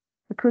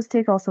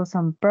 Acoustic, also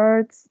some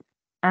birds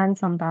and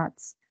some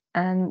bats.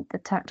 And the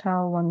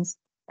tactile ones,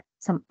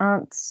 some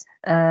ants,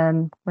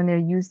 when they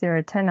use their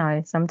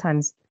antennae,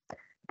 sometimes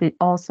they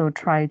also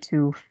try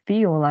to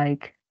feel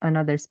like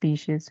another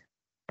species,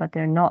 but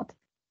they're not.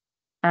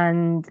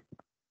 And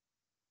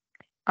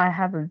I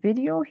have a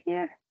video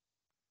here,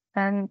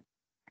 and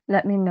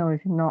let me know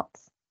if you're not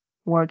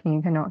working,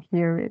 you cannot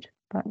hear it,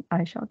 but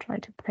I shall try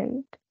to play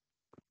it.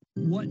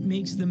 What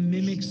makes the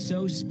mimic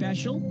so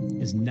special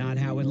is not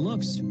how it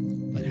looks,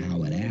 but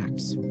how it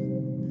acts.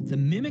 The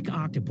mimic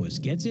octopus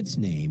gets its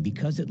name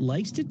because it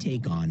likes to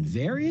take on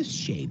various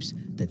shapes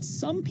that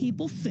some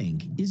people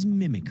think is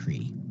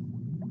mimicry.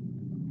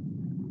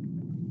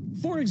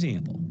 For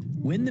example,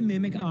 when the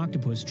mimic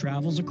octopus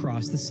travels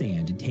across the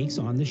sand, it takes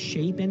on the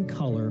shape and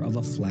color of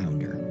a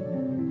flounder.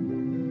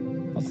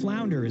 A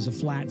flounder is a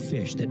flat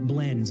fish that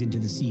blends into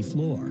the sea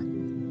floor.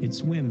 It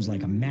swims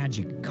like a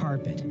magic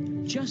carpet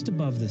just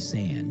above the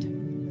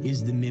sand.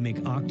 Is the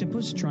mimic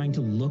octopus trying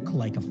to look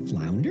like a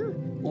flounder?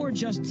 or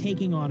just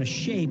taking on a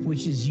shape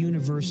which is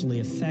universally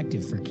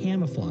effective for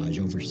camouflage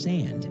over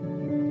sand.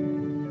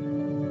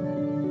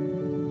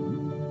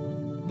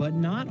 But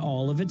not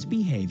all of its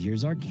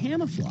behaviors are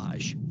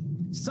camouflage.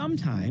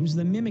 Sometimes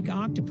the mimic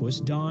octopus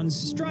dons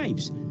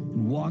stripes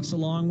and walks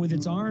along with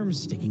its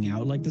arms sticking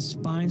out like the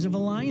spines of a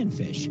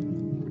lionfish.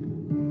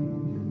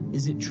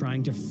 Is it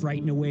trying to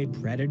frighten away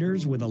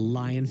predators with a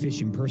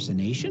lionfish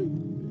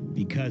impersonation?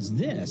 Because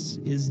this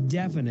is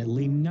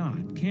definitely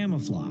not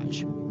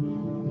camouflage.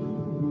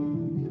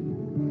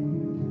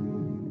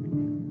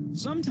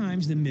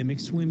 Sometimes the mimic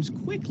swims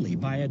quickly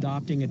by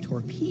adopting a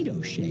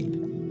torpedo shape.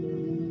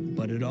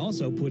 But it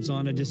also puts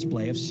on a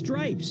display of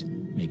stripes,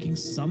 making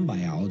some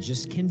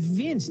biologists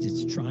convinced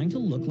it's trying to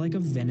look like a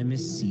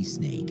venomous sea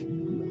snake.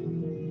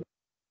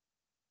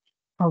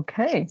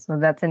 Okay, so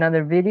that's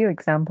another video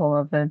example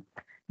of an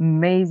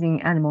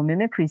amazing animal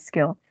mimicry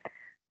skill.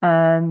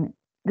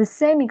 The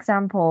same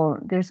example,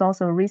 there's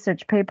also a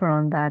research paper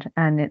on that,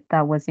 and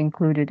that was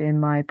included in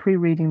my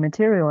pre-reading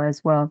material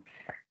as well.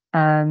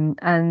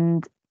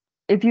 And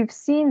if you've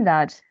seen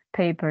that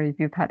paper, if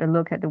you've had a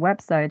look at the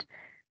website,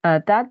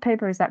 that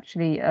paper is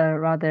actually a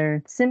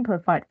rather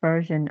simplified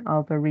version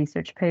of a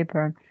research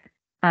paper,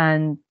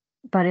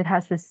 but it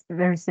has this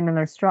very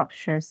similar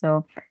structure.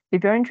 So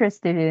if you're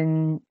interested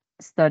in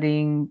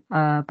studying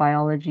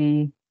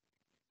biology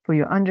for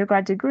your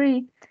undergrad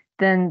degree,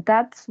 then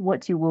that's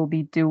what you will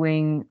be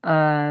doing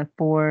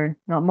for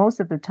not most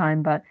of the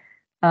time, but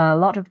a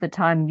lot of the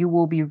time you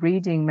will be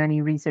reading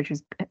many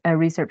research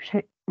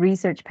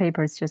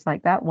papers just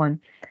like that one.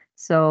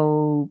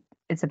 So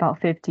it's about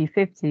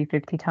 50-50,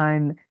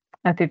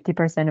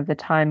 50% of the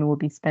time will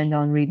be spent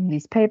on reading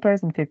these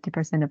papers, and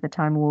 50% of the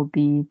time will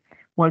be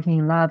working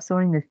in labs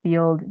or in the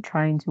field,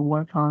 trying to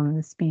work on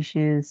the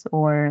species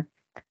or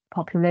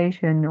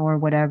population or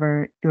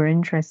whatever you're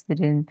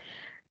interested in.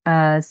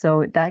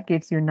 So that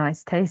gives you a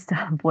nice taste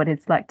of what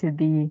it's like to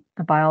be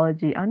a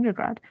biology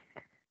undergrad.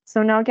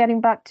 So now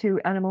getting back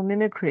to animal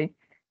mimicry,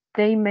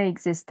 they may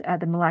exist at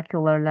the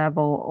molecular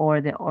level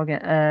or the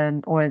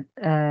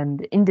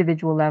the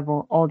individual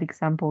level. All the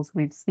examples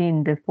we've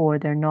seen before,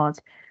 they're not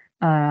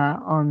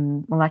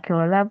on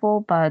molecular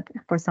level, but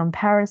for some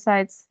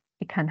parasites,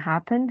 it can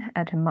happen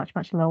at a much,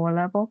 much lower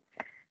level.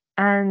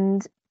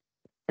 And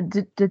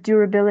the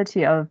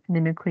durability of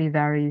mimicry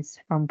varies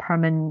from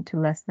permanent to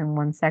less than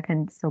 1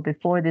 second. So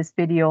before this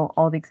video,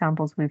 all the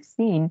examples we've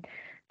seen,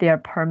 they are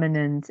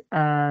permanent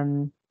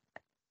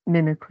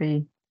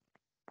mimicry,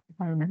 if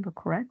I remember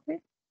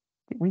correctly.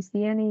 Did we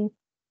see any?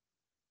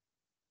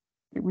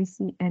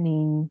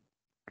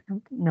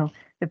 No,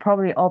 they're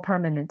probably all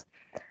permanent.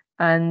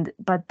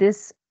 But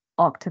this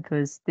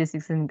octopus, this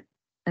is an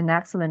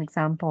excellent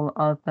example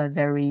of a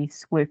very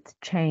swift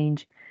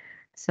change.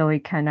 So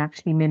it can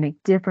actually mimic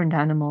different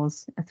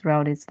animals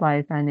throughout its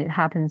life, and it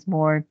happens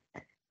more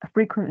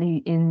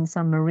frequently in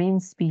some marine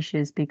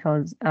species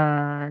because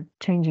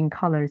changing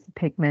colors, the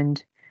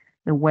pigment,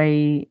 the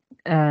way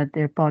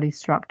their body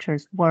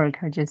structures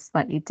work are just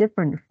slightly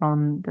different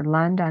from the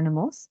land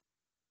animals.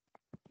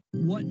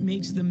 What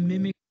makes the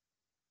mimic?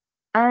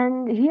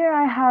 And here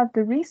I have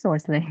the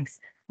resource links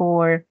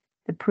for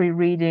the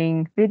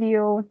pre-reading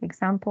video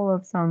example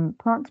of some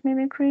plant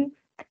mimicry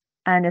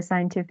and a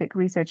scientific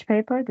research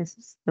paper. This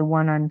is the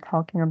one I'm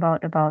talking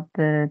about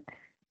the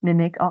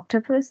mimic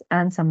octopus,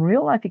 and some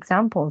real life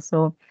examples.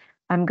 So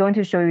I'm going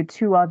to show you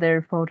 2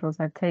 other photos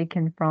I've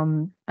taken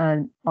from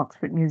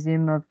Oxford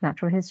Museum of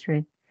Natural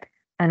History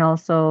and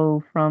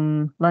also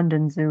from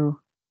London Zoo.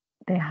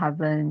 They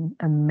have an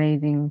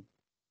amazing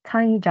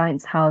tiny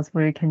giant's house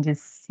where you can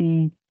just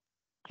see,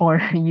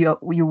 or you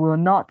will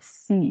not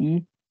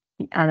see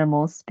the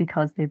animals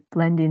because they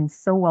blend in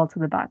so well to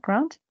the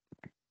background.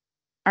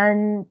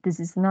 And this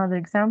is another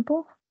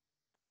example.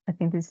 I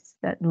think this is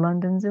at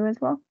London Zoo as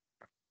well.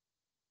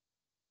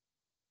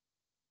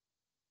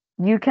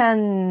 You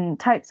can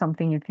type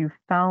something if you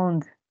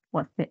found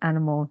what's the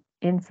animal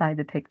inside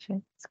the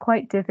picture. It's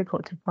quite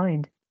difficult to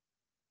find,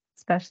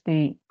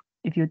 especially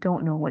if you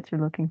don't know what you're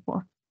looking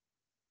for.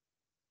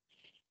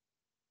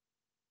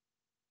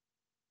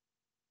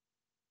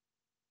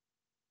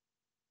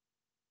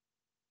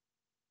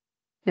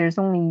 There's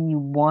only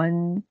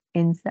one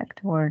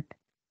insect or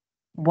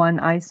one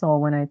I saw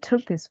when I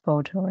took this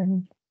photo,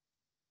 and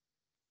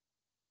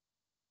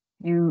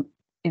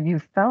if you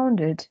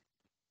found it,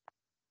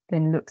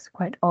 then it looks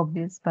quite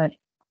obvious, but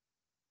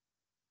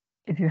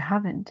if you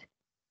haven't,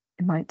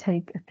 it might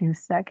take a few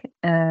seconds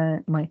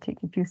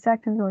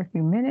or a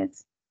few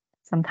minutes,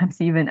 sometimes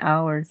even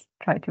hours,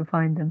 try to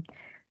find them.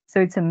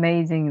 So it's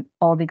amazing,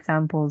 all the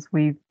examples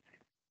we've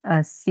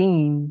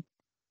seen.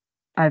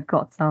 I've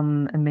got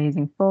some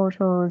amazing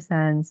photos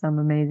and some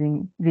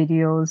amazing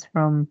videos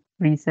from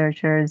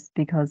researchers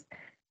because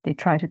they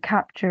try to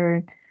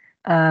capture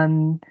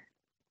the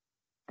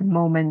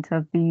moment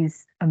of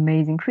these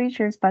amazing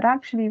creatures. But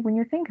actually, when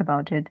you think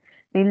about it,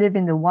 they live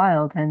in the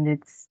wild, and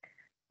it's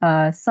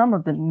some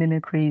of the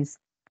mimicry's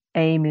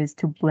aim is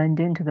to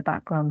blend into the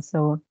background.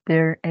 So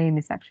their aim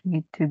is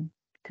actually to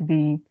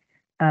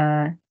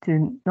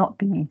not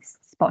be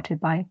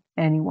spotted by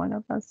any one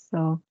of us.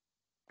 So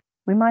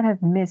we might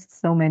have missed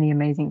so many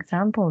amazing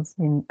examples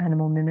in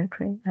animal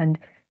mimicry. And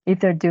if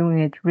they're doing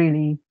it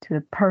really to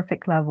the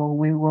perfect level,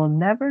 we will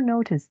never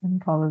notice them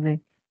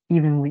probably,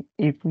 even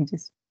if we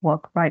just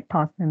walk right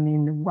past them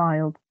in the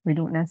wild, we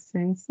don't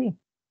necessarily see.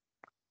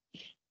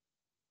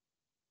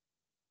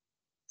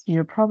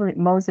 So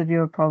most of you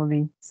have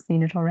probably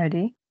seen it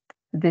already.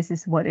 This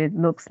is what it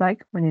looks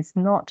like when it's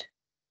not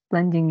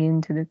blending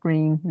into the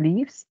green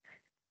leaves.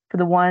 For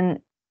the one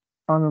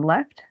on the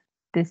left,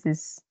 this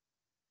is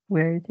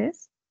where it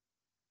is.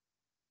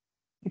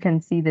 You can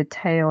see the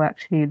tail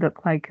actually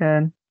look like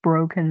a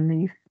broken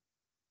leaf.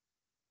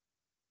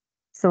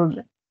 So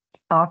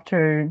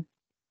after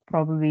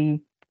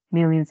probably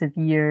millions of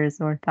years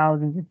or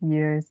thousands of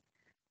years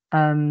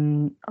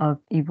of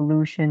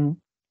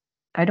evolution,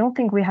 I don't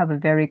think we have a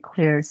very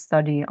clear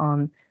study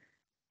on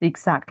the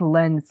exact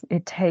length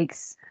it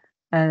takes,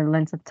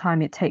 length of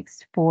time it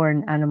takes for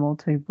an animal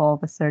to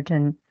evolve a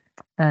certain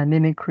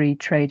mimicry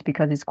trait,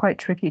 because it's quite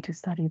tricky to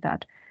study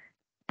that.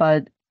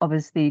 But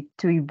obviously,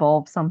 to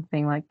evolve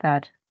something like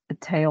that, a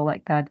tail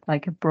like that,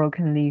 like a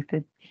broken leaf,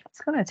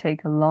 it's going to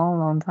take a long,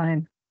 long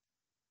time.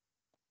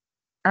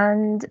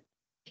 And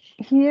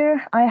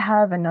here I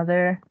have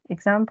another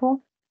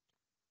example,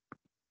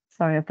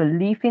 sorry, of a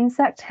leaf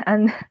insect.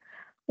 And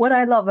what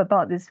I love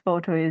about this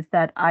photo is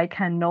that I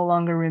can no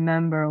longer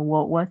remember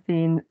where was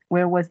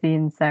the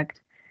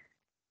insect,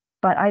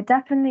 but I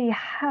definitely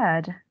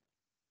had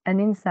an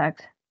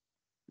insect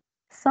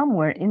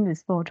somewhere in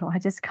this photo. I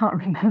just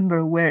can't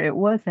remember where it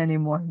was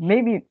anymore.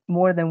 Maybe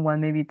more than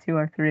one, maybe two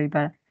or three,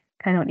 but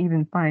I cannot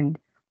even find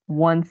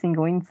one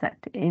single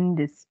insect in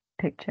this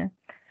picture.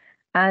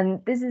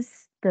 And this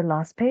is the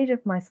last page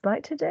of my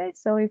slide today.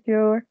 So if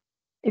you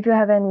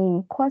have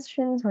any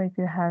questions, or if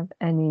you have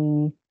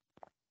any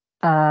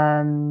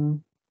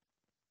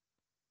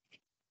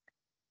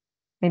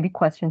maybe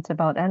questions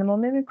about animal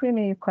mimicry,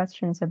 maybe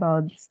questions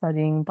about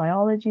studying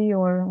biology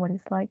or what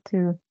it's like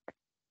to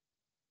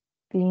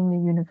be in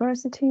the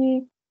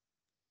university,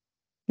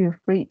 feel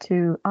free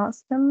to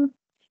ask them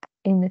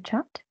in the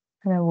chat,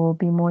 and I will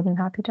be more than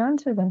happy to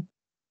answer them.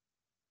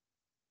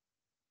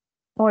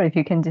 Or if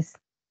you can just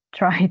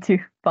try to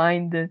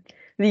find the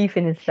leaf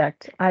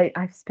insect.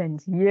 I've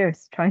spent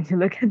years trying to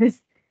look at this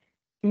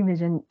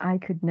image and I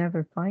could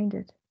never find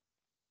it.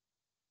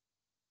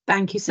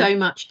 Thank you so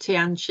much,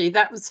 Tianchi.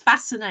 That was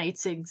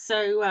fascinating.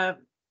 So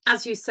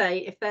as you say,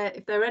 if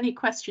there are any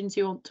questions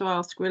you want to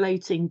ask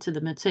relating to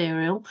the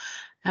material,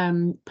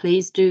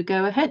 please do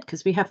go ahead,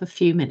 because we have a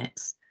few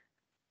minutes.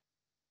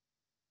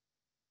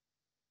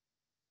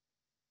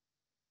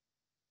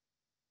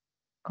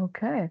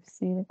 Okay, I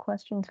see the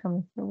questions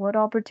coming through. What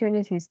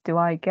opportunities do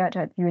I get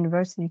at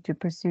university to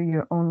pursue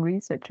your own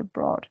research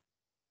abroad?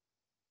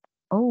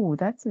 Oh,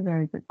 that's a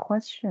very good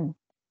question.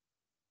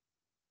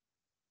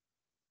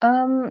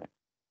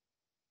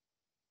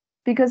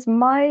 Because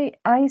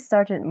I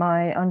started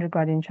my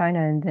undergrad in China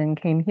and then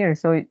came here,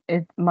 so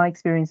my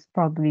experience is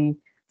probably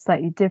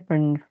slightly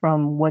different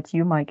from what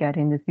you might get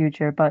in the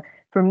future. But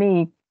for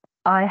me,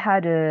 I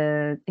had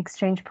a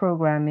exchange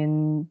program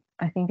in,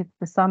 I think it's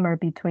the summer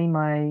between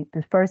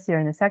the first year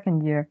and the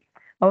second year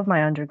of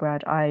my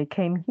undergrad. I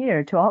came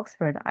here to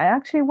Oxford. I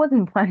actually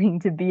wasn't planning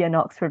to be an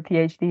Oxford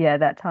PhD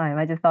at that time.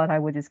 I just thought I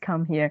would just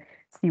come here,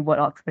 see what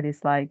Oxford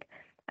is like,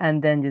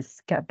 and then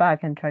just get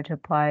back and try to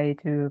apply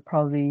to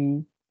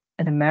probably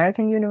an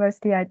American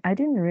university. I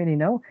didn't really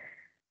know,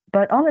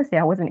 but honestly,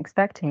 I wasn't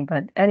expecting.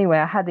 But anyway,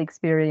 I had the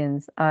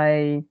experience.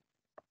 I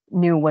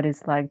knew what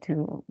it's like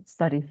to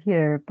study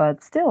here,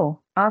 but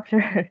still,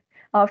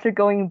 after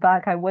going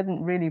back, I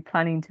wasn't really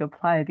planning to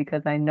apply,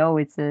 because I know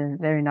it's a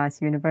very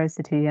nice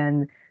university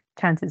and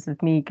chances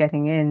of me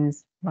getting in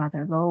is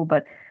rather low.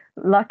 But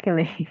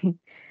luckily,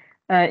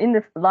 in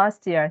the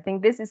last year, I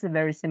think this is a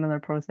very similar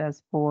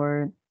process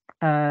for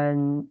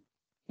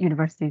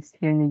universities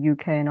here in the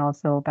UK and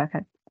also back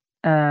at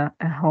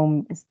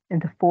home. In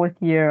the fourth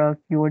year of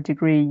your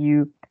degree,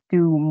 you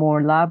do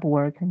more lab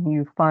work and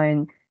you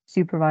find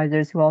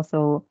supervisors who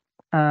also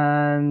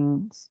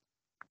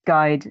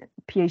guide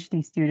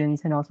PhD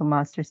students and also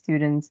master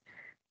students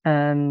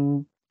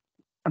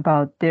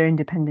about their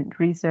independent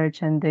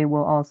research, and they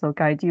will also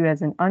guide you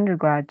as an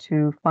undergrad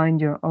to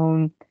find your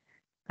own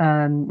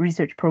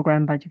research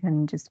program, but you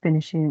can just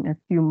finish in a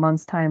few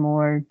months' time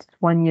or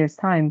 1 year's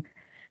time.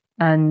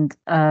 And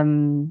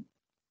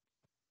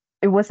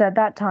it was at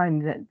that time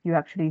that you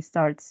actually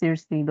start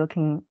seriously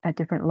looking at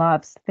different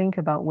labs, think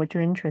about what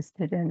you're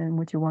interested in and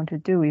what you want to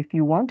do. If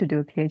you want to do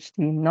a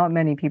PhD, not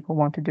many people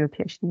want to do a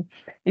PhD.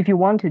 If you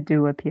want to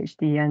do a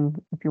PhD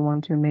and if you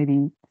want to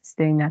maybe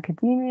stay in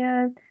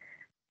academia,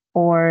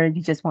 or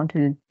you just want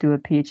to do a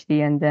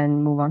PhD and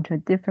then move on to a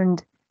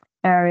different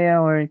area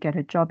or get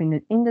a job in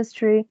the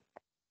industry,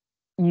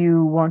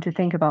 you want to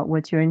think about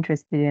what you're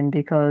interested in,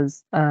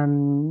 because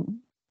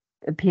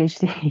a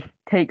PhD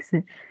takes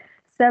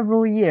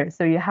several years.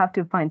 So you have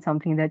to find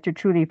something that you're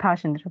truly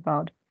passionate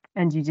about.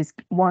 and you just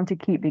want to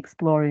keep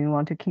exploring, you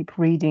want to keep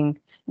reading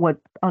what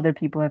other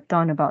people have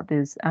done about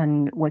this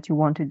and what you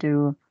want to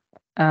do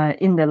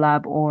in the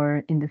lab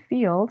or in the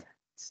field.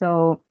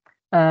 So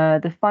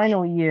the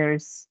final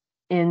years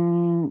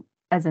in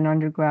as an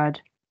undergrad,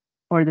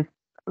 or the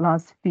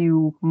last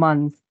few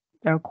months,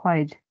 are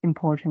quite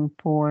important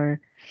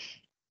for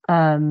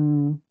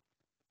and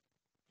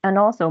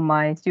also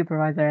my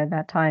supervisor at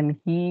that time,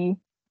 he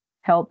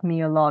helped me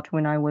a lot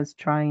when I was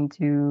trying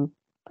to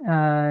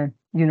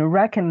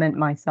recommend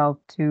myself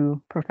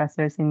to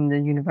professors in the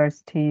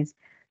universities.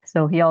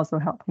 So he also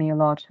helped me a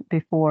lot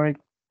before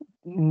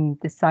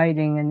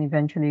deciding and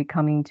eventually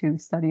coming to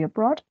study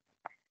abroad.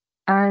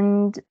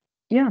 And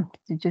yeah,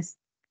 to just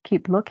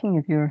keep looking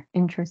if you're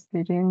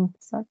interested in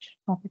such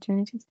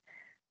opportunities.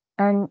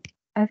 And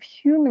have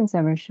humans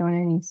ever shown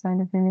any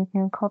sign of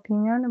mimicking or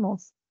copying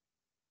animals?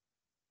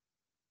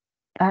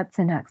 That's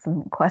an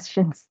excellent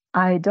question.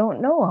 I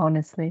don't know,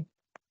 honestly,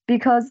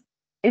 because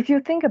if you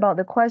think about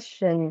the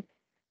question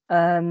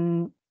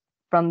from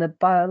from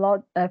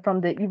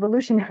the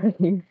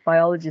evolutionary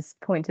biologist's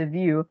point of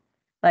view,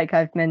 like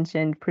I've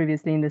mentioned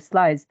previously in the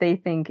slides, they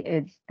think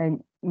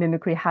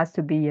mimicry has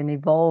to be an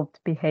evolved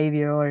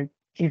behavior or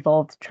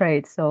evolved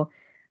trait. So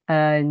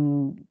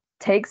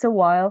takes a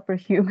while for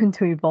human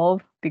to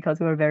evolve because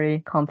we're very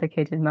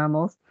complicated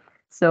mammals.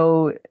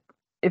 So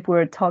if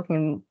we're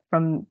talking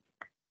from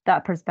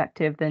that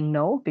perspective, then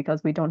no,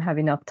 because we don't have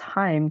enough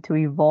time to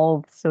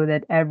evolve so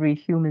that every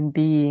human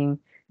being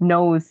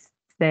knows,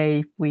 say,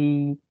 if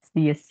we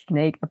see a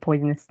snake, a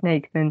poisonous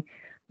snake, then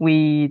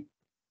we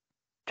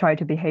try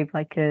to behave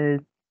like I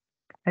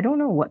don't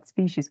know what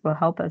species will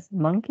help us,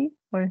 monkey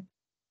or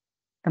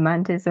a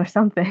mantis or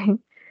something.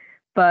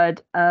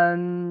 But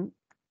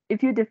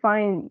if you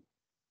define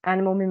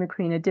animal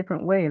mimicry in a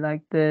different way,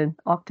 like the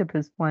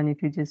octopus one,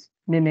 if you just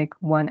mimic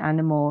one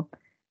animal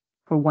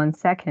for 1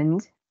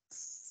 second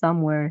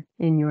somewhere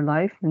in your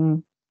life,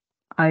 and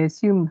I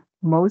assume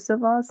most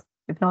of us,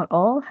 if not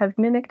all, have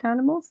mimicked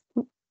animals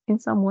in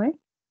some way.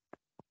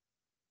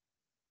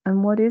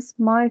 And what is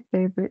my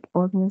favorite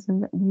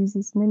organism that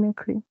uses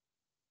mimicry?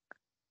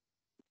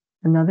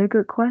 Another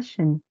good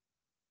question.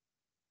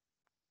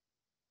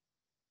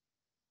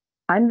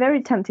 I'm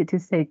very tempted to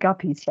say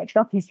guppies, but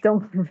guppies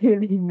don't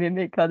really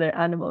mimic other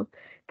animals.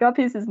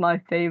 Guppies is my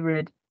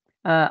favorite,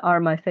 are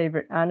my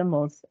favorite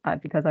animals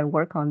because I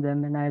work on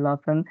them and I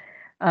love them.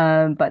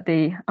 But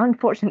they,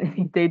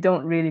 unfortunately, they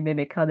don't really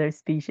mimic other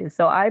species.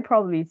 So I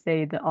probably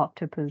say the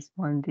octopus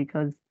one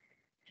because,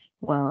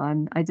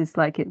 well, I just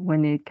like it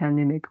when it can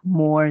mimic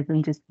more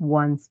than just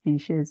one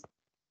species.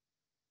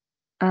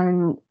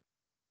 And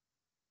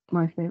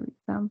my favorite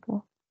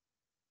example.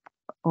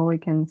 Or we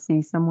can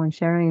see someone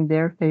sharing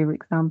their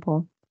favorite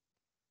example.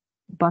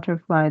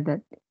 Butterfly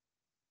that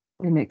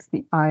mimics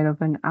the eye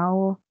of an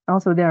owl.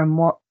 Also, there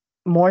are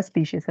more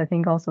species. I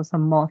think also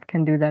some moth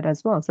can do that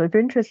as well. So if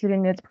you're interested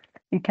in it,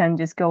 you can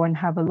just go and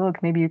have a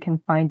look. Maybe you can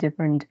find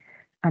different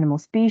animal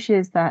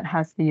species that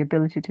has the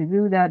ability to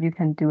do that. You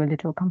can do a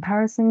little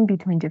comparison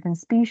between different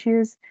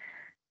species.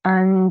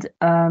 And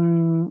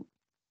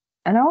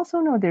I also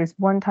know there's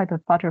one type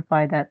of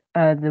butterfly that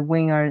the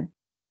wings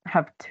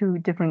have two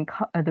different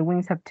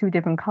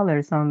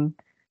colors on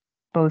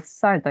both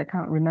sides. I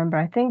can't remember.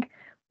 I think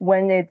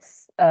when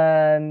it's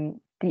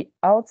the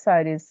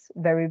outside is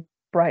very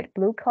bright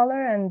blue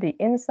color and the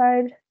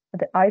inside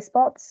the eye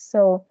spots.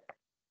 So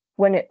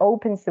when it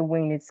opens the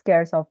wing, it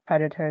scares off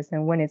predators,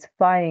 and when it's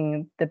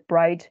flying, the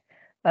bright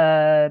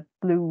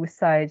blue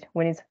side,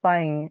 when it's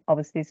flying,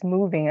 obviously it's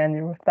moving, and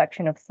the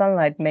reflection of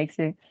sunlight makes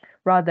it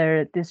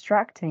rather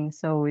distracting.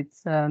 So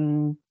it's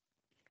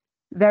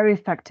very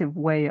effective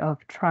way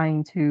of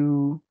trying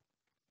to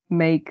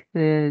make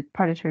the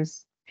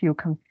predators feel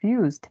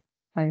confused.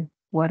 Like,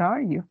 what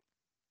are you?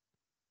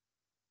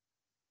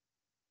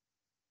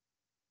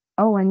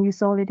 Oh, and you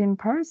saw it in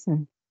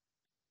person.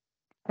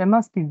 That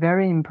must be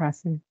very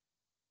impressive.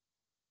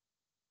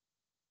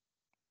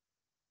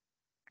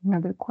 Any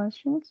other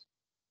questions?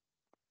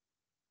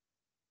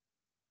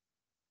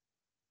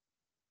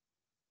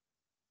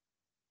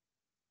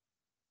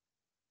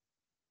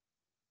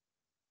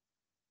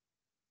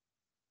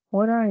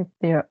 What are, if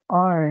there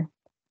are,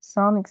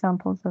 some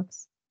examples of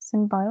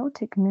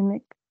symbiotic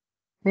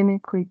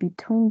mimicry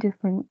between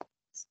different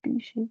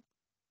species?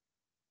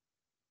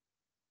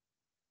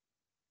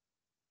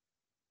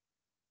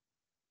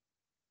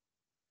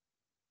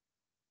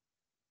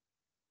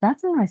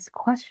 That's a nice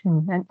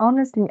question. And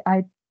honestly,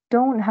 I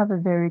don't have a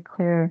very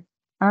clear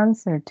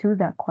answer to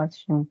that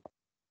question.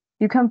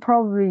 You can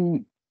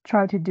probably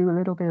try to do a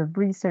little bit of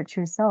research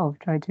yourself,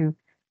 try to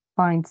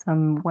find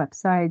some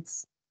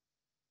websites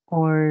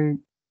or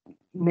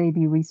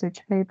maybe research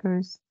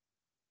papers.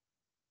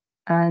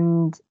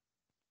 And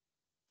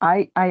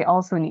I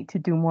also need to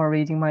do more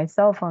reading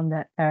myself on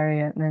that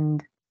area.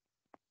 And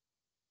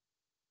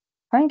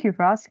thank you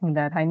for asking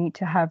that. I need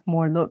to have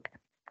more look.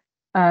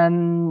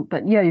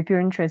 But yeah, if you're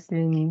interested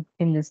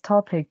in this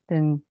topic,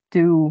 then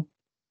do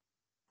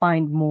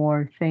find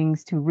more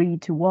things to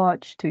read, to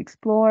watch, to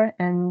explore,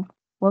 and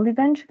Well,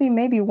 eventually,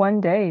 maybe one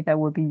day that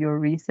will be your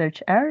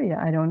research area.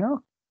 I don't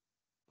know.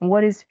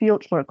 What is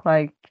field work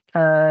like?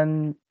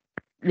 Yeah,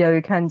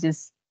 you can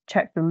just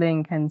check the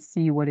link and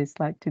see what it's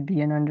like to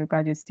be an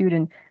undergraduate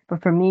student.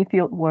 But for me,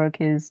 field work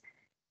it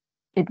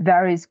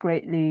varies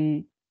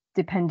greatly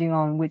depending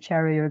on which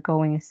area you're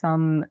going.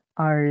 Some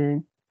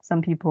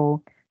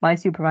people, my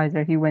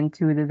supervisor, he went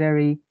to the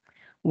very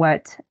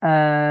wet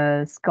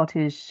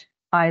Scottish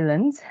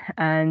islands,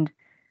 and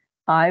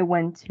I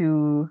went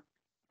to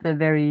the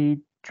very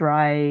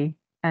dry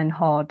and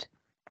hot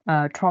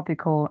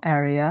tropical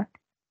area.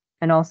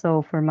 And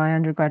also for my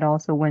undergrad, I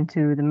also went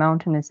to the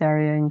mountainous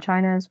area in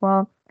China as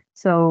well.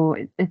 So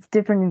it's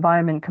different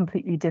environment,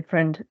 completely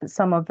different.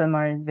 Some of them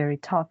are very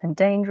tough and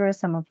dangerous.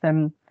 Some of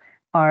them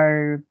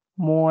are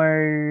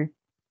more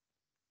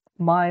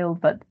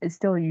mild, but it's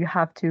still you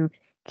have to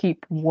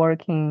keep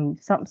working.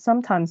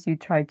 Sometimes you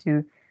try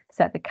to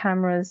set the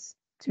cameras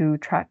to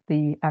track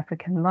the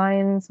African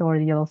lions or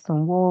the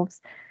Yellowstone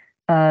wolves.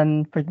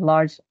 For the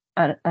large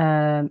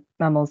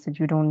mammals that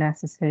you don't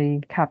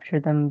necessarily capture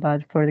them,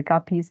 but for the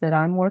guppies that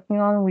I'm working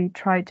on, we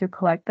try to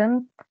collect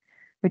them.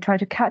 We try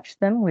to catch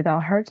them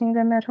without hurting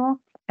them at all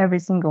every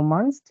single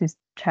month to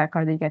check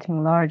are they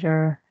getting larger,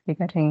 are they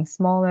getting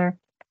smaller.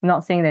 I'm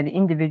not saying that the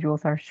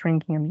individuals are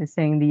shrinking. I'm just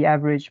saying the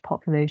average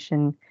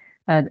population,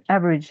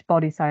 average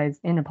body size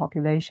in a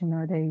population,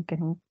 are they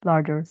getting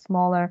larger or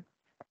smaller?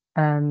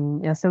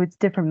 Yeah, so it's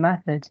different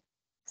method.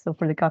 So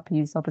for the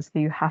guppies,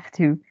 obviously you have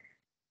to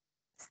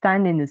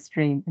stand in the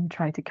stream and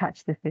try to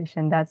catch the fish.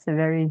 And that's a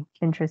very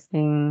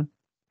interesting,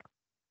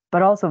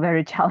 but also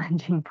very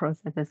challenging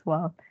process as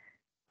well.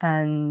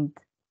 And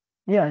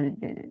yeah,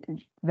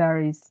 it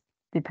varies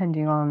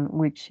depending on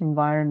which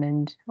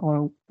environment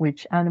or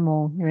which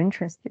animal you're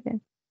interested in,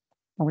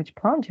 or which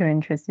plant you're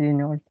interested in,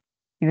 or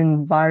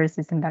even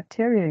viruses and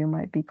bacteria, you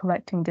might be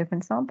collecting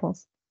different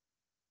samples.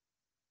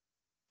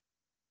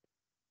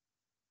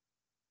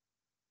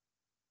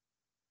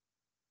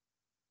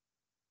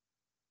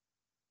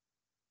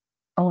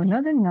 Oh,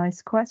 another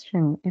nice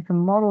question. If a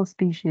model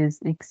species is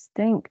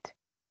extinct,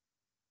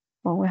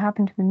 what will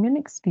happen to the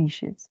mimic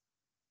species?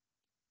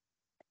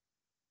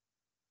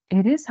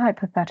 It is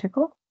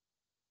hypothetical,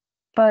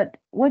 but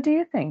what do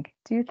you think?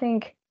 Do you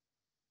think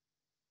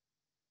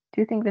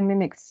the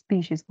mimic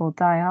species will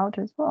die out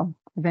as well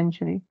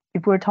eventually?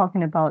 If we're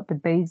talking about the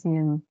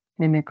Bayesian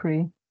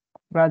mimicry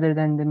rather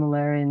than the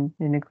Mullerian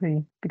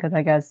mimicry, because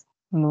I guess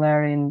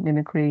Mullerian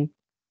mimicry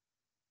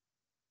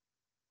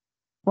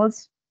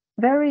was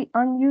very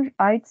unusual.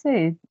 I'd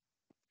say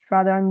it's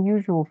rather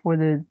unusual for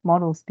the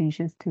model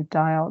species to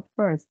die out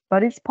first,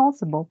 but it's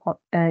possible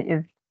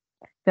if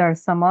there are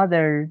some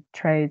other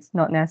traits,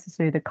 not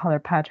necessarily the color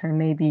pattern,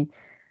 maybe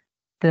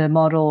the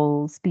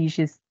model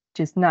species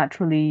just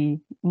naturally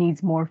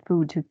needs more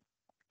food to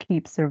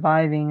keep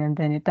surviving and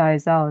then it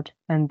dies out.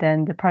 And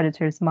then the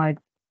predators might,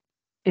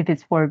 if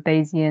it's for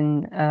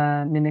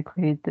Bayesian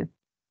mimicry,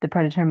 the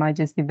predator might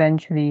just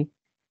eventually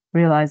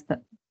realize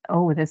that,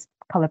 oh, this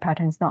color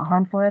pattern is not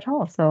harmful at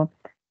all. So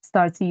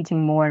starts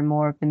eating more and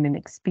more of the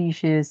mimic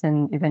species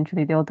and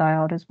eventually they'll die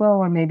out as well.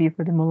 Or maybe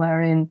for the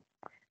Mullerian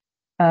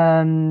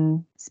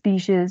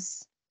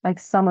species, like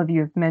some of you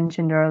have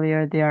mentioned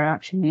earlier, they are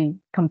actually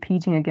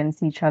competing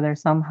against each other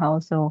somehow.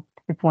 So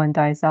if one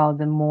dies out,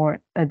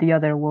 the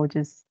other will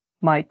just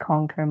might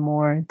conquer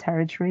more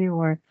territory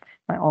or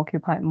might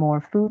occupy more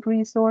food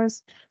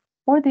resource,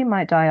 or they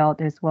might die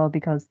out as well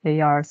because they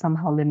are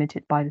somehow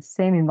limited by the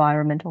same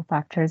environmental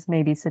factors.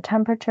 Maybe it's the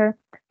temperature.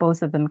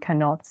 Both of them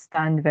cannot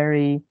stand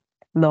very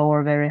low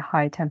or very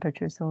high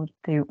temperature, so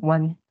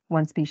one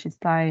species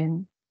die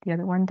and the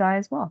other one die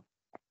as well.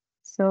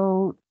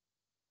 So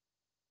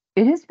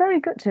it is very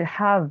good to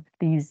have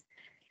these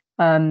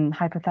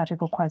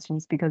hypothetical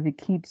questions because it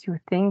keeps you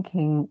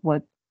thinking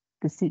what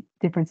the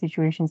different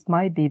situations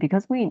might be,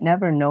 because we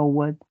never know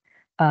what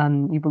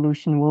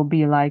evolution will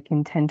be like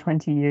in 10,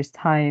 20 years'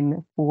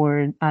 time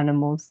for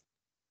animals.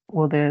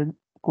 Will the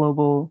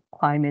global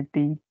climate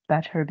be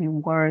better, be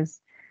worse?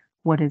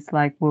 What is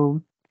like,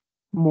 will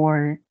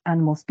more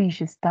animal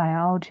species die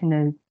out in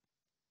a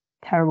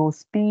terrible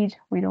speed?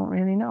 We don't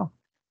really know.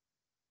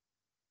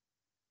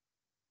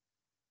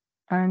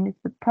 And if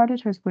the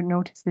predators would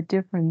notice the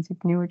difference if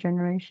newer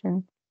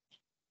generation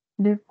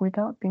live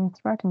without being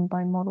threatened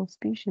by model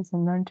species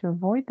and learn to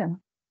avoid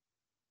them.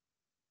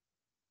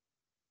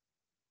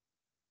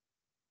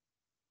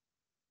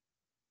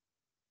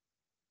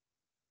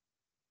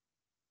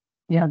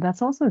 Yeah,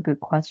 that's also a good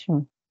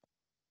question.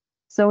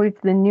 So if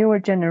the newer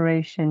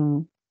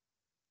generation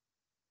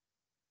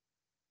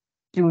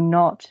do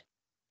not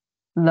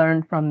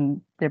learn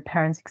from their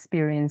parents'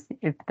 experience,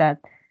 if that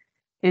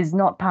is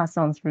not passed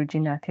on through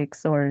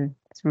genetics or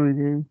through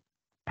the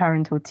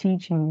parental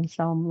teaching in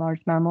some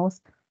large mammals,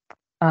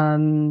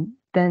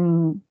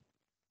 then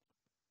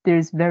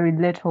there's very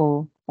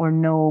little or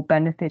no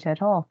benefit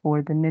at all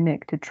for the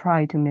mimic to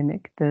try to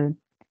mimic the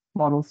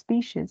model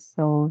species.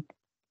 So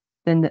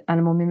then the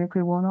animal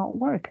mimicry will not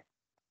work.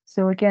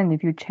 So again,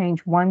 if you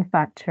change one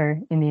factor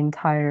in the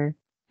entire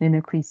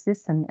mimicry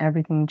system,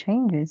 everything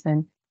changes.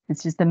 And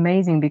it's just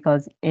amazing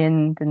because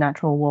in the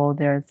natural world,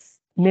 there's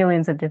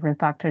millions of different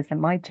factors that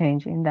might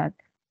change in that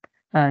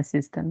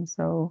system.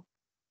 So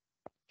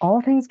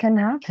all things can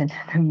happen,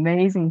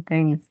 amazing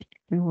things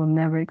we will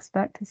never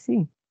expect to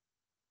see.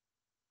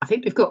 I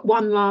think we've got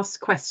one last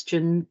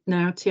question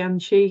now,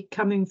 Tianchi,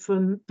 coming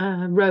from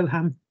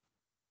Rohan.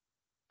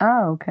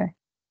 Oh, okay.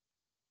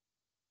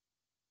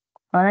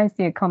 And I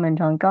see a comment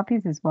on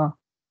guppies as well.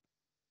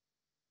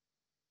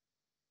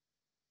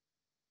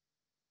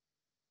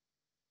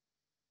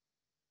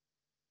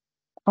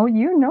 Oh,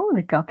 you know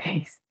the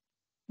guppies.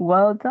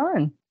 Well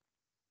done.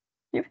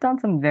 You've done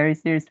some very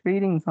serious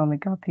readings on the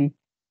guppy.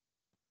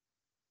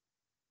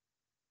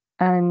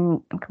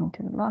 And I'm coming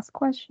to the last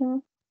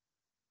question.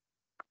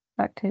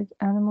 Affected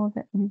animals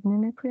that use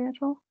mimicry at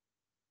all?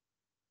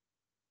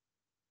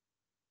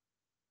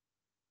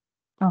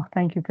 Oh,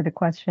 thank you for the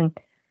question.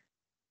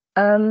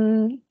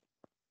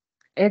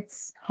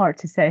 It's hard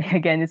to say.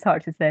 Again, it's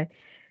hard to say.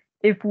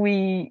 If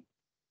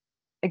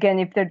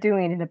they're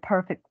doing it in a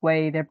perfect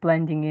way, they're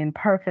blending in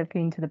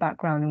perfectly into the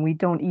background, and we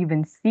don't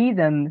even see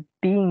them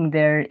being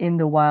there in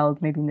the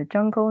wild, maybe in the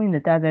jungle, in the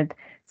desert,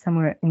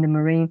 somewhere in the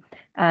marine,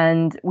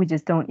 and we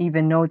just don't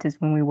even notice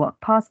when we walk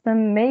past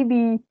them.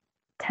 Maybe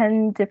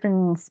 10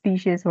 different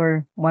species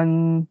or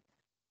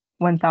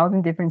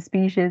 1,000 different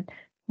species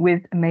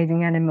with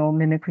amazing animal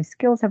mimicry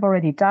skills have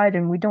already died,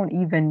 and we don't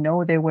even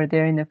know they were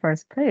there in the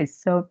first place.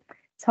 So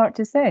it's hard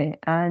to say.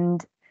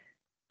 And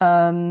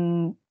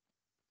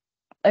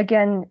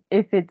again,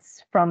 if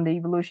it's from the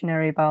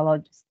evolutionary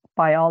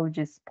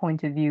biologist's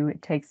point of view,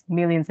 it takes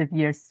millions of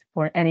years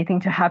for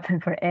anything to happen,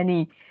 for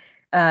any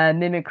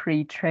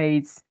mimicry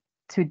traits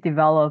to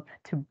develop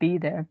to be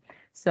there.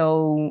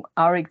 So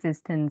our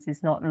existence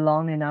is not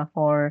long enough,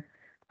 or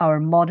our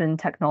modern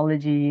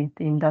technology,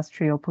 the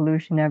industrial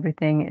pollution,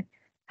 everything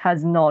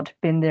has not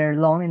been there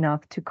long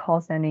enough to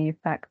cause any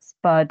effects.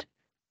 But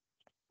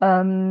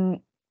we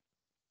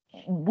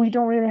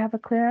don't really have a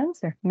clear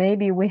answer.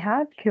 Maybe we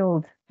have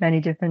killed many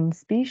different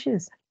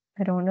species.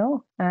 I don't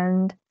know.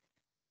 And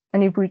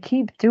if we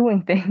keep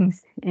doing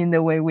things in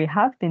the way we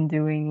have been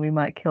doing, we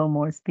might kill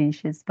more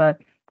species, but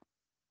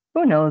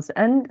who knows?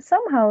 And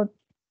somehow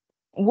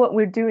what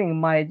we're doing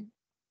might,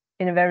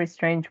 in a very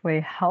strange way,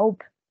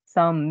 help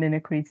some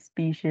mimicry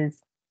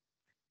species.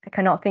 I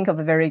cannot think of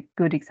a very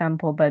good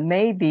example, but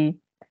maybe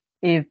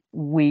if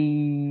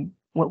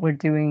what we're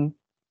doing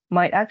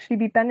might actually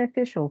be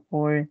beneficial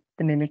for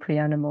the mimicry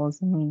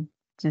animals and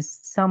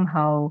just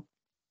somehow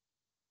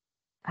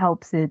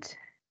helps it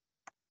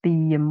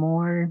be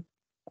more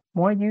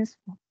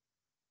useful.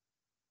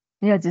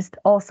 Yeah, just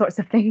all sorts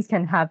of things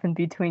can happen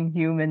between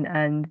human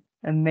and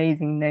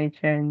amazing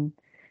nature, and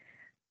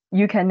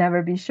you can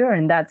never be sure.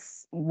 And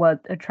that's what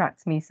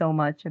attracts me so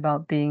much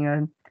about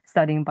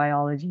studying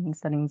biology and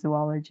studying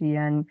zoology.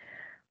 And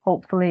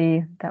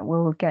hopefully that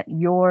will get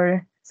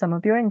some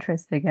of your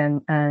interest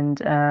again.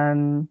 And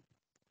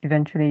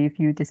eventually, if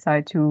you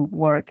decide to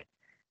work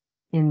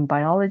in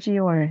biology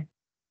or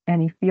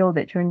any field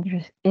that you're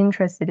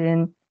interested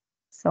in,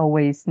 it's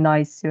always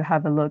nice to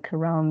have a look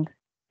around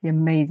the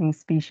amazing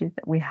species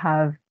that we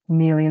have,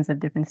 millions of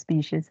different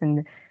species,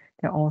 and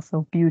they're all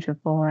so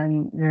beautiful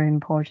and very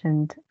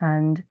important.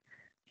 And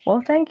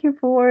well, thank you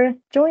for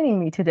joining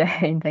me today,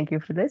 and thank you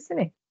for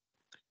listening.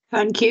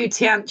 Thank you,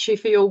 Tianchi,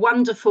 for your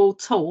wonderful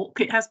talk.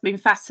 It has been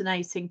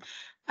fascinating.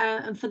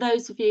 And for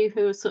those of you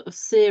who are sort of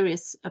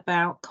serious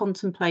about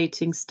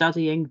contemplating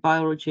studying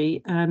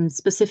biology,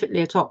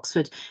 specifically at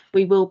Oxford,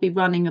 we will be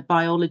running a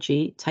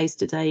biology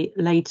taster day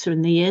later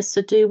in the year,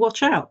 so do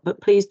watch out. But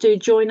please do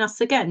join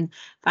us again.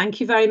 Thank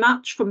you very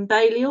much from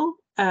Balliol,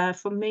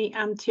 from me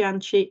and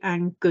Tianchi,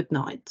 and good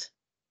night.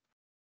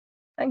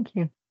 Thank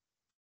you.